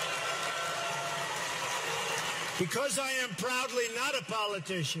 Because I am proudly not a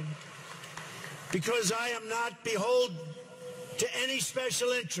politician, because I am not beholden to any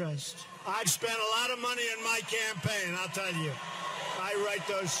special interest, I've spent a lot of money in my campaign, I'll tell you. I write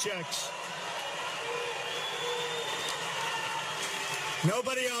those checks.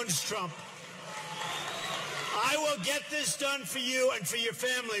 Nobody owns Trump. I will get this done for you and for your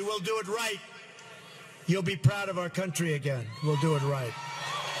family. We'll do it right. You'll be proud of our country again. We'll do it right.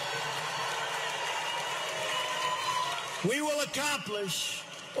 We will accomplish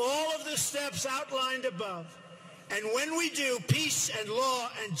all of the steps outlined above. And when we do, peace and law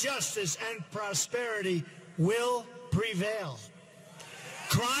and justice and prosperity will prevail.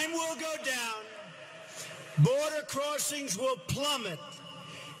 Crime will go down. Border crossings will plummet.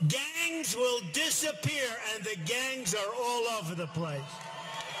 Gangs will disappear, and the gangs are all over the place.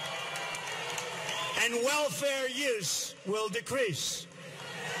 And welfare use will decrease.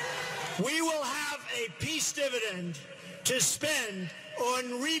 We will have a peace dividend to spend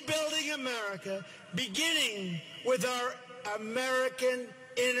on rebuilding America, beginning with our American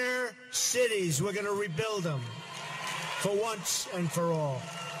inner cities. We're going to rebuild them for once and for all.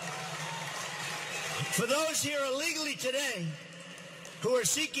 For those here illegally today who are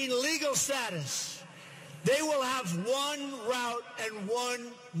seeking legal status, they will have one route and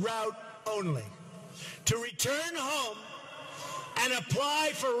one route only: to return home and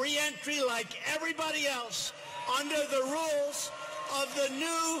apply for re-entry like everybody else under the rules of the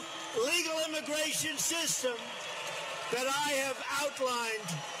new legal immigration system that I have outlined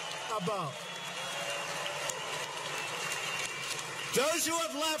above. Those who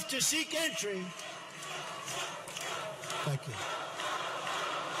have left to seek entry, thank you.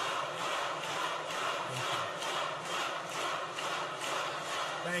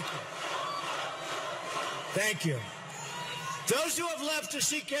 Thank you. Thank you. Those who have left to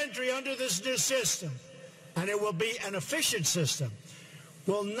seek entry under this new system, and it will be an efficient system,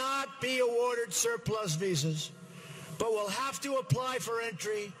 will not be awarded surplus visas, but will have to apply for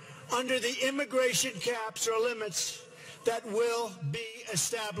entry under the immigration caps or limits that will be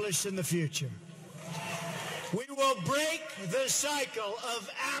established in the future. We will break the cycle of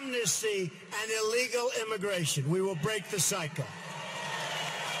amnesty and illegal immigration. We will break the cycle.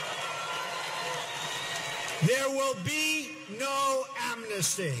 There will be no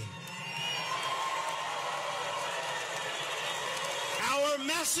amnesty. Our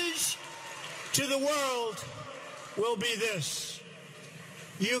message to the world will be this: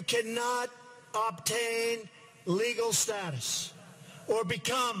 you cannot obtain legal status or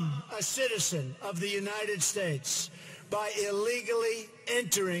become a citizen of the United States by illegally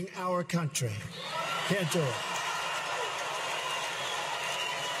entering our country. Can't do it.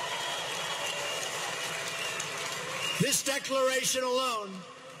 This declaration alone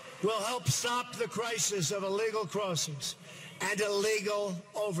will help stop the crisis of illegal crossings and illegal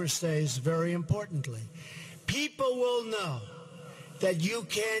overstays, very importantly. People will know that you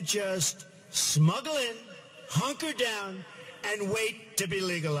can't just smuggle in, hunker down, and wait to be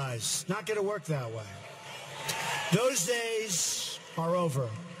legalized. Not going to work that way. Those days are over.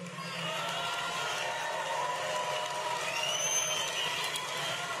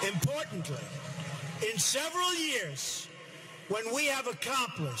 Importantly, in several years, when we have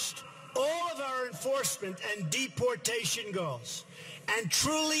accomplished all of our enforcement and deportation goals and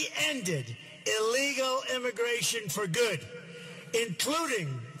truly ended illegal immigration for good,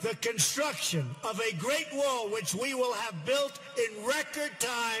 including the construction of a great wall which we will have built in record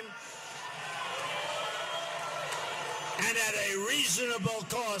time and at a reasonable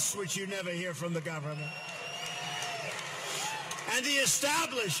cost, which you never hear from the government, and the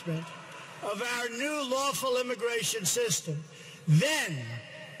establishment of our new lawful immigration system, then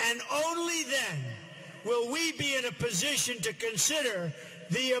and only then will we be in a position to consider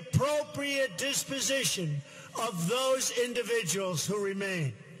the appropriate disposition of those individuals who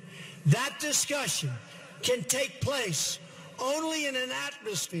remain. That discussion can take place only in an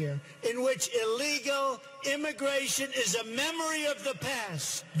atmosphere in which illegal immigration is a memory of the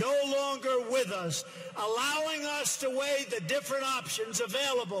past, no longer with us, allowing us to weigh the different options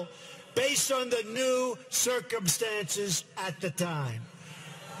available based on the new circumstances at the time.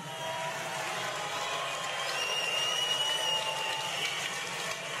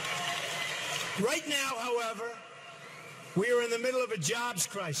 Right now, however, we are in the middle of a jobs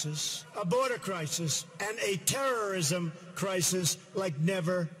crisis, a border crisis, and a terrorism crisis like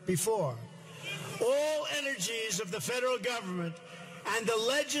never before. All energies of the federal government and the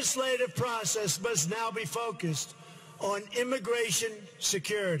legislative process must now be focused on immigration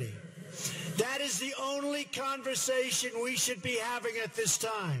security. That is the only conversation we should be having at this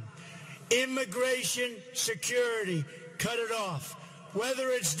time. Immigration security. Cut it off. Whether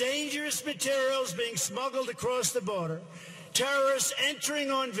it's dangerous materials being smuggled across the border, terrorists entering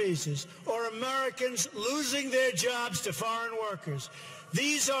on visas, or Americans losing their jobs to foreign workers.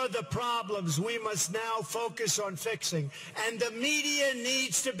 These are the problems we must now focus on fixing, and the media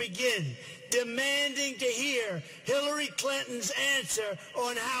needs to begin demanding to hear Hillary Clinton's answer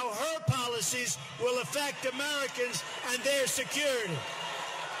on how her policies will affect Americans and their security.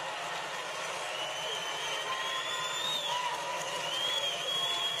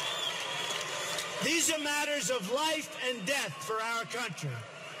 These are matters of life and death for our country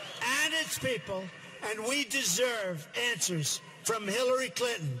and its people, and we deserve answers from Hillary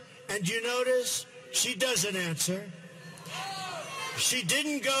Clinton. And you notice she doesn't answer. She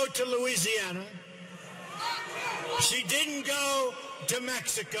didn't go to Louisiana. She didn't go to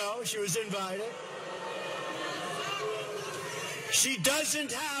Mexico. She was invited. She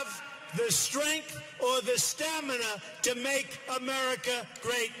doesn't have the strength or the stamina to make America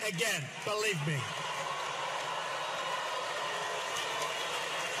great again, believe me.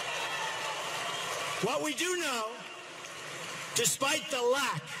 What we do know, despite the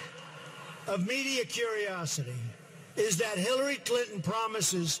lack of media curiosity, is that Hillary Clinton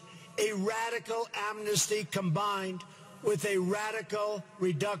promises a radical amnesty combined with a radical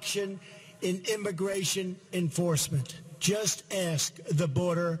reduction in immigration enforcement. Just ask the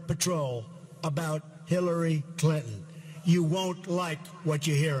Border Patrol about Hillary Clinton. You won't like what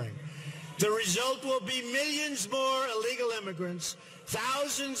you're hearing. The result will be millions more illegal immigrants,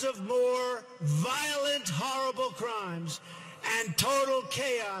 thousands of more violent, horrible crimes, and total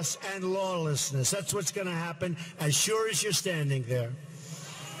chaos and lawlessness. That's what's going to happen as sure as you're standing there.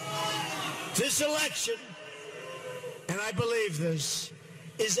 This election, and I believe this,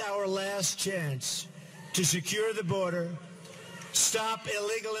 is our last chance to secure the border, stop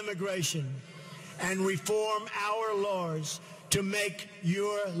illegal immigration, and reform our laws to make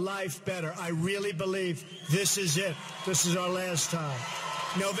your life better. I really believe this is it. This is our last time.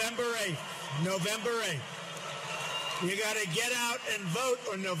 November 8th. November 8th. You got to get out and vote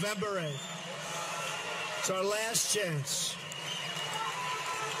on November 8th. It's our last chance.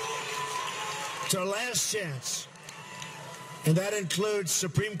 It's our last chance. And that includes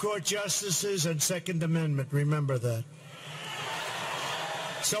Supreme Court justices and Second Amendment. Remember that.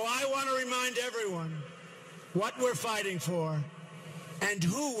 So I want to remind everyone what we're fighting for and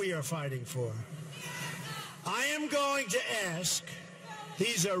who we are fighting for. I am going to ask,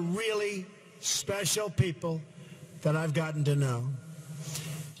 these are really special people that I've gotten to know.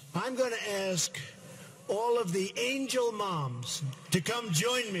 I'm going to ask all of the angel moms to come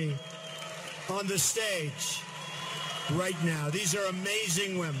join me on the stage right now. These are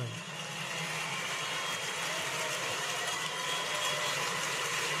amazing women.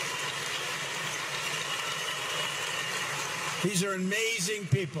 These are amazing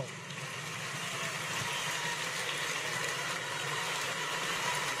people.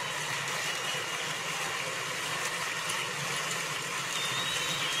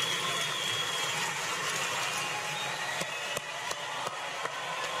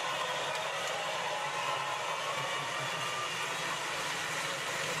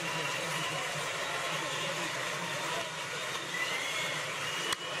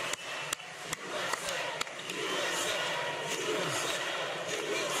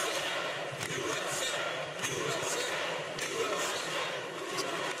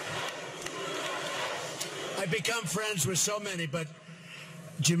 I've become friends with so many, but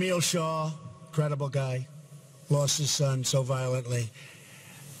Jamil Shaw, incredible guy, lost his son so violently.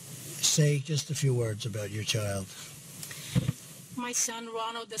 Say just a few words about your child. My son,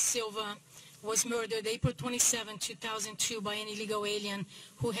 Ronald da Silva, was murdered April 27, 2002 by an illegal alien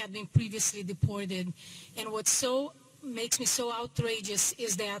who had been previously deported. And what's so makes me so outrageous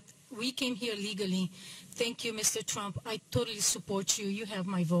is that we came here legally. Thank you, Mr. Trump. I totally support you. You have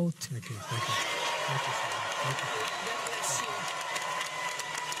my vote. Thank you. Thank you. Thank you. Thank you. God bless you.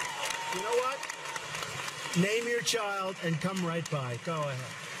 You know what? Name your child and come right by. Go ahead.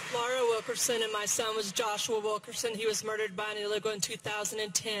 Laura Wilkerson, and my son was Joshua Wilkerson. He was murdered by an illegal in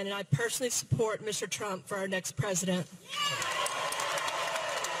 2010, and I personally support Mr. Trump for our next president.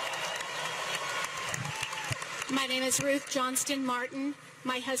 My name is Ruth Johnston Martin.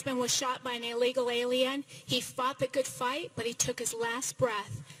 My husband was shot by an illegal alien. He fought the good fight, but he took his last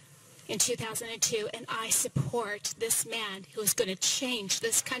breath in 2002, and I support this man who is going to change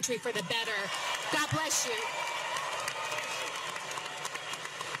this country for the better. God bless you.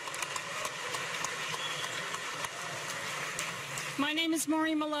 My name is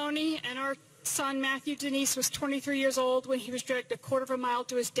Maureen Maloney, and our son Matthew Denise was 23 years old when he was dragged a quarter of a mile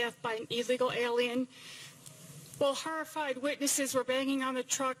to his death by an illegal alien, while horrified witnesses were banging on the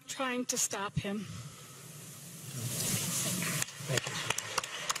truck trying to stop him. Thank you.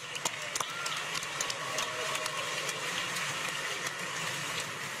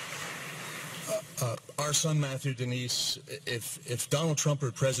 Our son Matthew Denise, if Donald Trump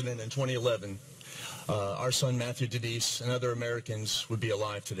were president in 2011, our son Matthew Denise and other Americans would be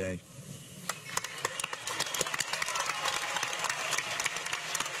alive today.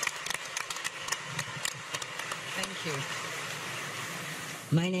 Thank you.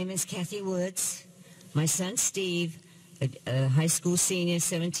 My name is Kathy Woods. My son Steve, a high school senior,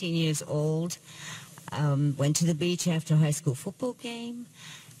 17 years old, went to the beach after a high school football game.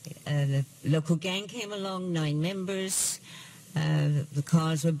 The local gang came along, 9 members. The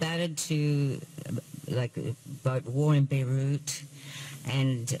cars were battered to like about war in Beirut,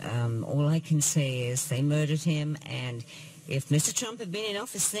 and all I can say is they murdered him, and if Mr. Trump had been in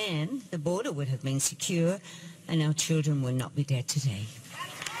office then, the border would have been secure and our children would not be dead today.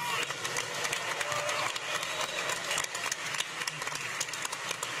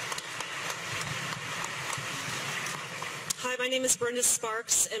 Hi, my name is Brenda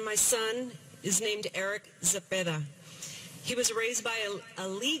Sparks, and my son is named Eric Zepeda. He was raised by a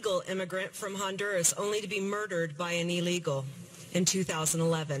legal immigrant from Honduras, only to be murdered by an illegal in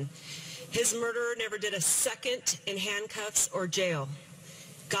 2011. His murderer never did a second in handcuffs or jail.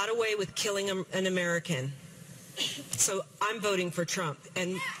 Got away with killing an American. So I'm voting for Trump.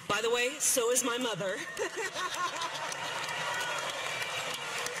 And by the way, so is my mother.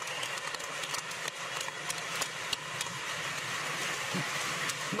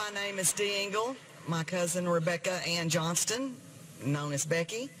 My name is Dee Engel. My cousin Rebecca Ann Johnston, known as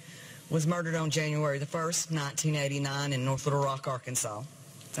Becky, was murdered on January the 1st, 1989 in North Little Rock, Arkansas.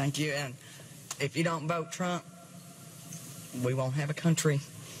 Thank you. And if you don't vote Trump, we won't have a country.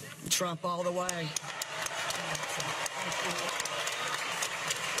 Trump all the way.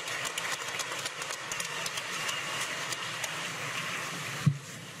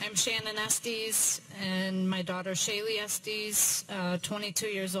 I'm Shannon Estes, and my daughter Shaylee Estes, 22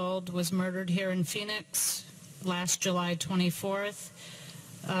 years old, was murdered here in Phoenix last July 24th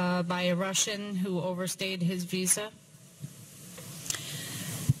by a Russian who overstayed his visa.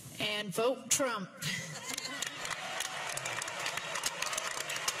 And vote Trump.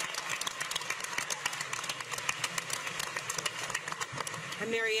 I'm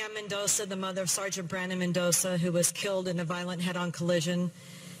Mary Ann Mendoza, the mother of Sergeant Brandon Mendoza, who was killed in a violent head-on collision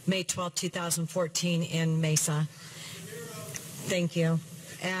May 12, 2014 in Mesa. Thank you.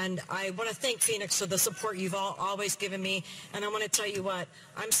 And I want to thank Phoenix for the support you've all always given me. And I want to tell you what,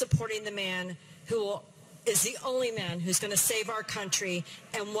 I'm supporting the man who is the only man who's going to save our country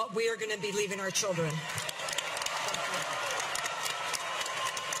and what we are going to be leaving our children.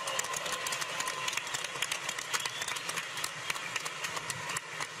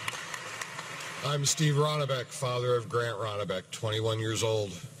 I'm Steve Ronnebeck, father of Grant Ronnebeck, 21 years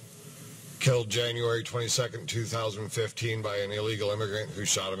old, killed January 22nd, 2015 by an illegal immigrant who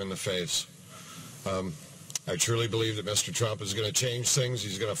shot him in the face. I truly believe that Mr. Trump is going to change things.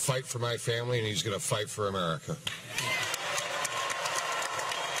 He's going to fight for my family, and he's going to fight for America.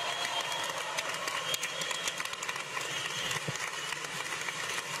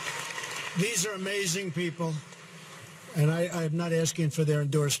 These are amazing people. And I'm not asking for their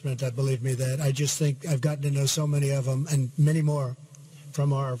endorsement, believe me that. I just think I've gotten to know so many of them and many more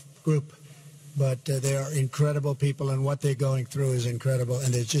from our group. But they are incredible people, and what they're going through is incredible,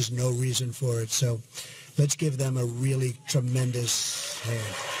 and there's just no reason for it. So let's give them a really tremendous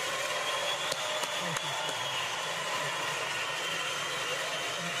hand.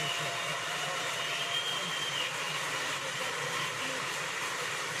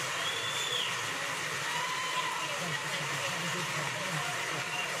 Thank you.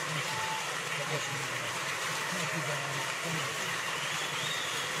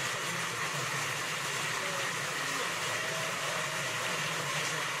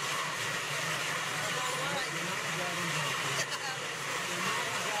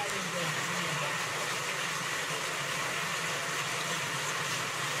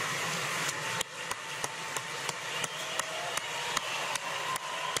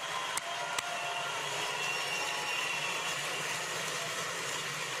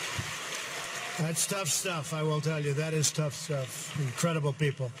 That's tough stuff, I will tell you. That is tough stuff. Incredible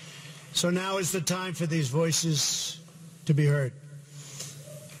people. So now is the time for these voices to be heard.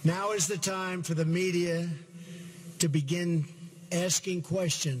 Now is the time for the media to begin asking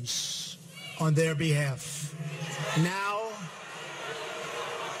questions on their behalf. Now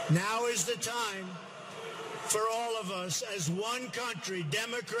is the time for all of us as one country,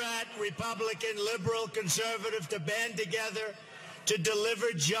 Democrat, Republican, liberal, conservative, to band together to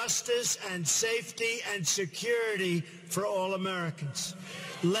deliver justice and safety and security for all Americans.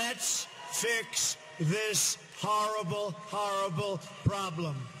 Let's fix this horrible, horrible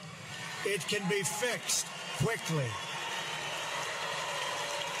problem. It can be fixed quickly.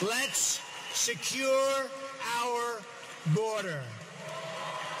 Let's secure our border.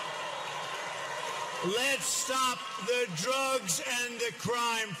 Let's stop the drugs and the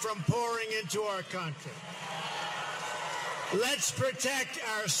crime from pouring into our country. Let's protect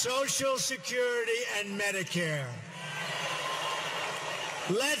our Social Security and Medicare.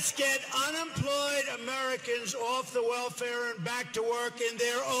 Let's get unemployed Americans off the welfare and back to work in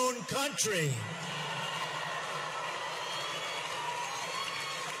their own country.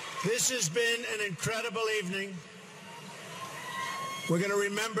 This has been an incredible evening. We're going to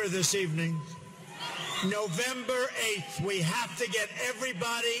remember this evening. November 8th, we have to get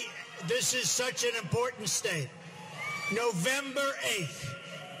everybody, this is such an important state. November 8th,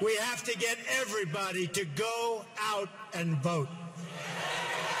 we have to get everybody to go out and vote.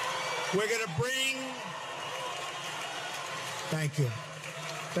 We're going to bring, thank you.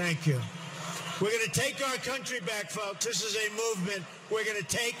 We're going to take our country back, folks. This is a movement. We're going to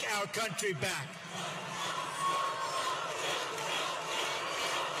take our country back.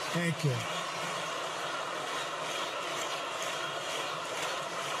 Thank you.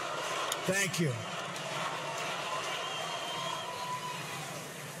 Thank you.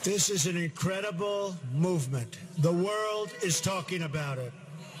 This is an incredible movement. The world is talking about it.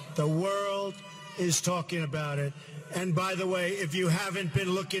 The world is talking about it. And by the way, if you haven't been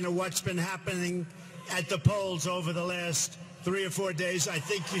looking at what's been happening at the polls over the last 3 or 4 days, I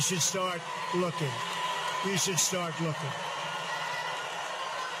think you should start looking. You should start looking.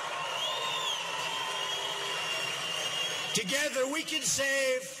 Together we can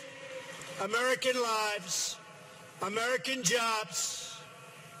save American lives, American jobs,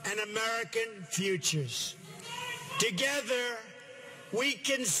 and American futures. Together, we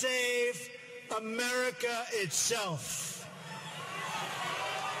can save America itself.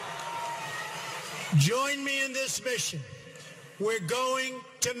 Join me in this mission. We're going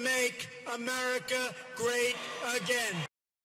to make America great again.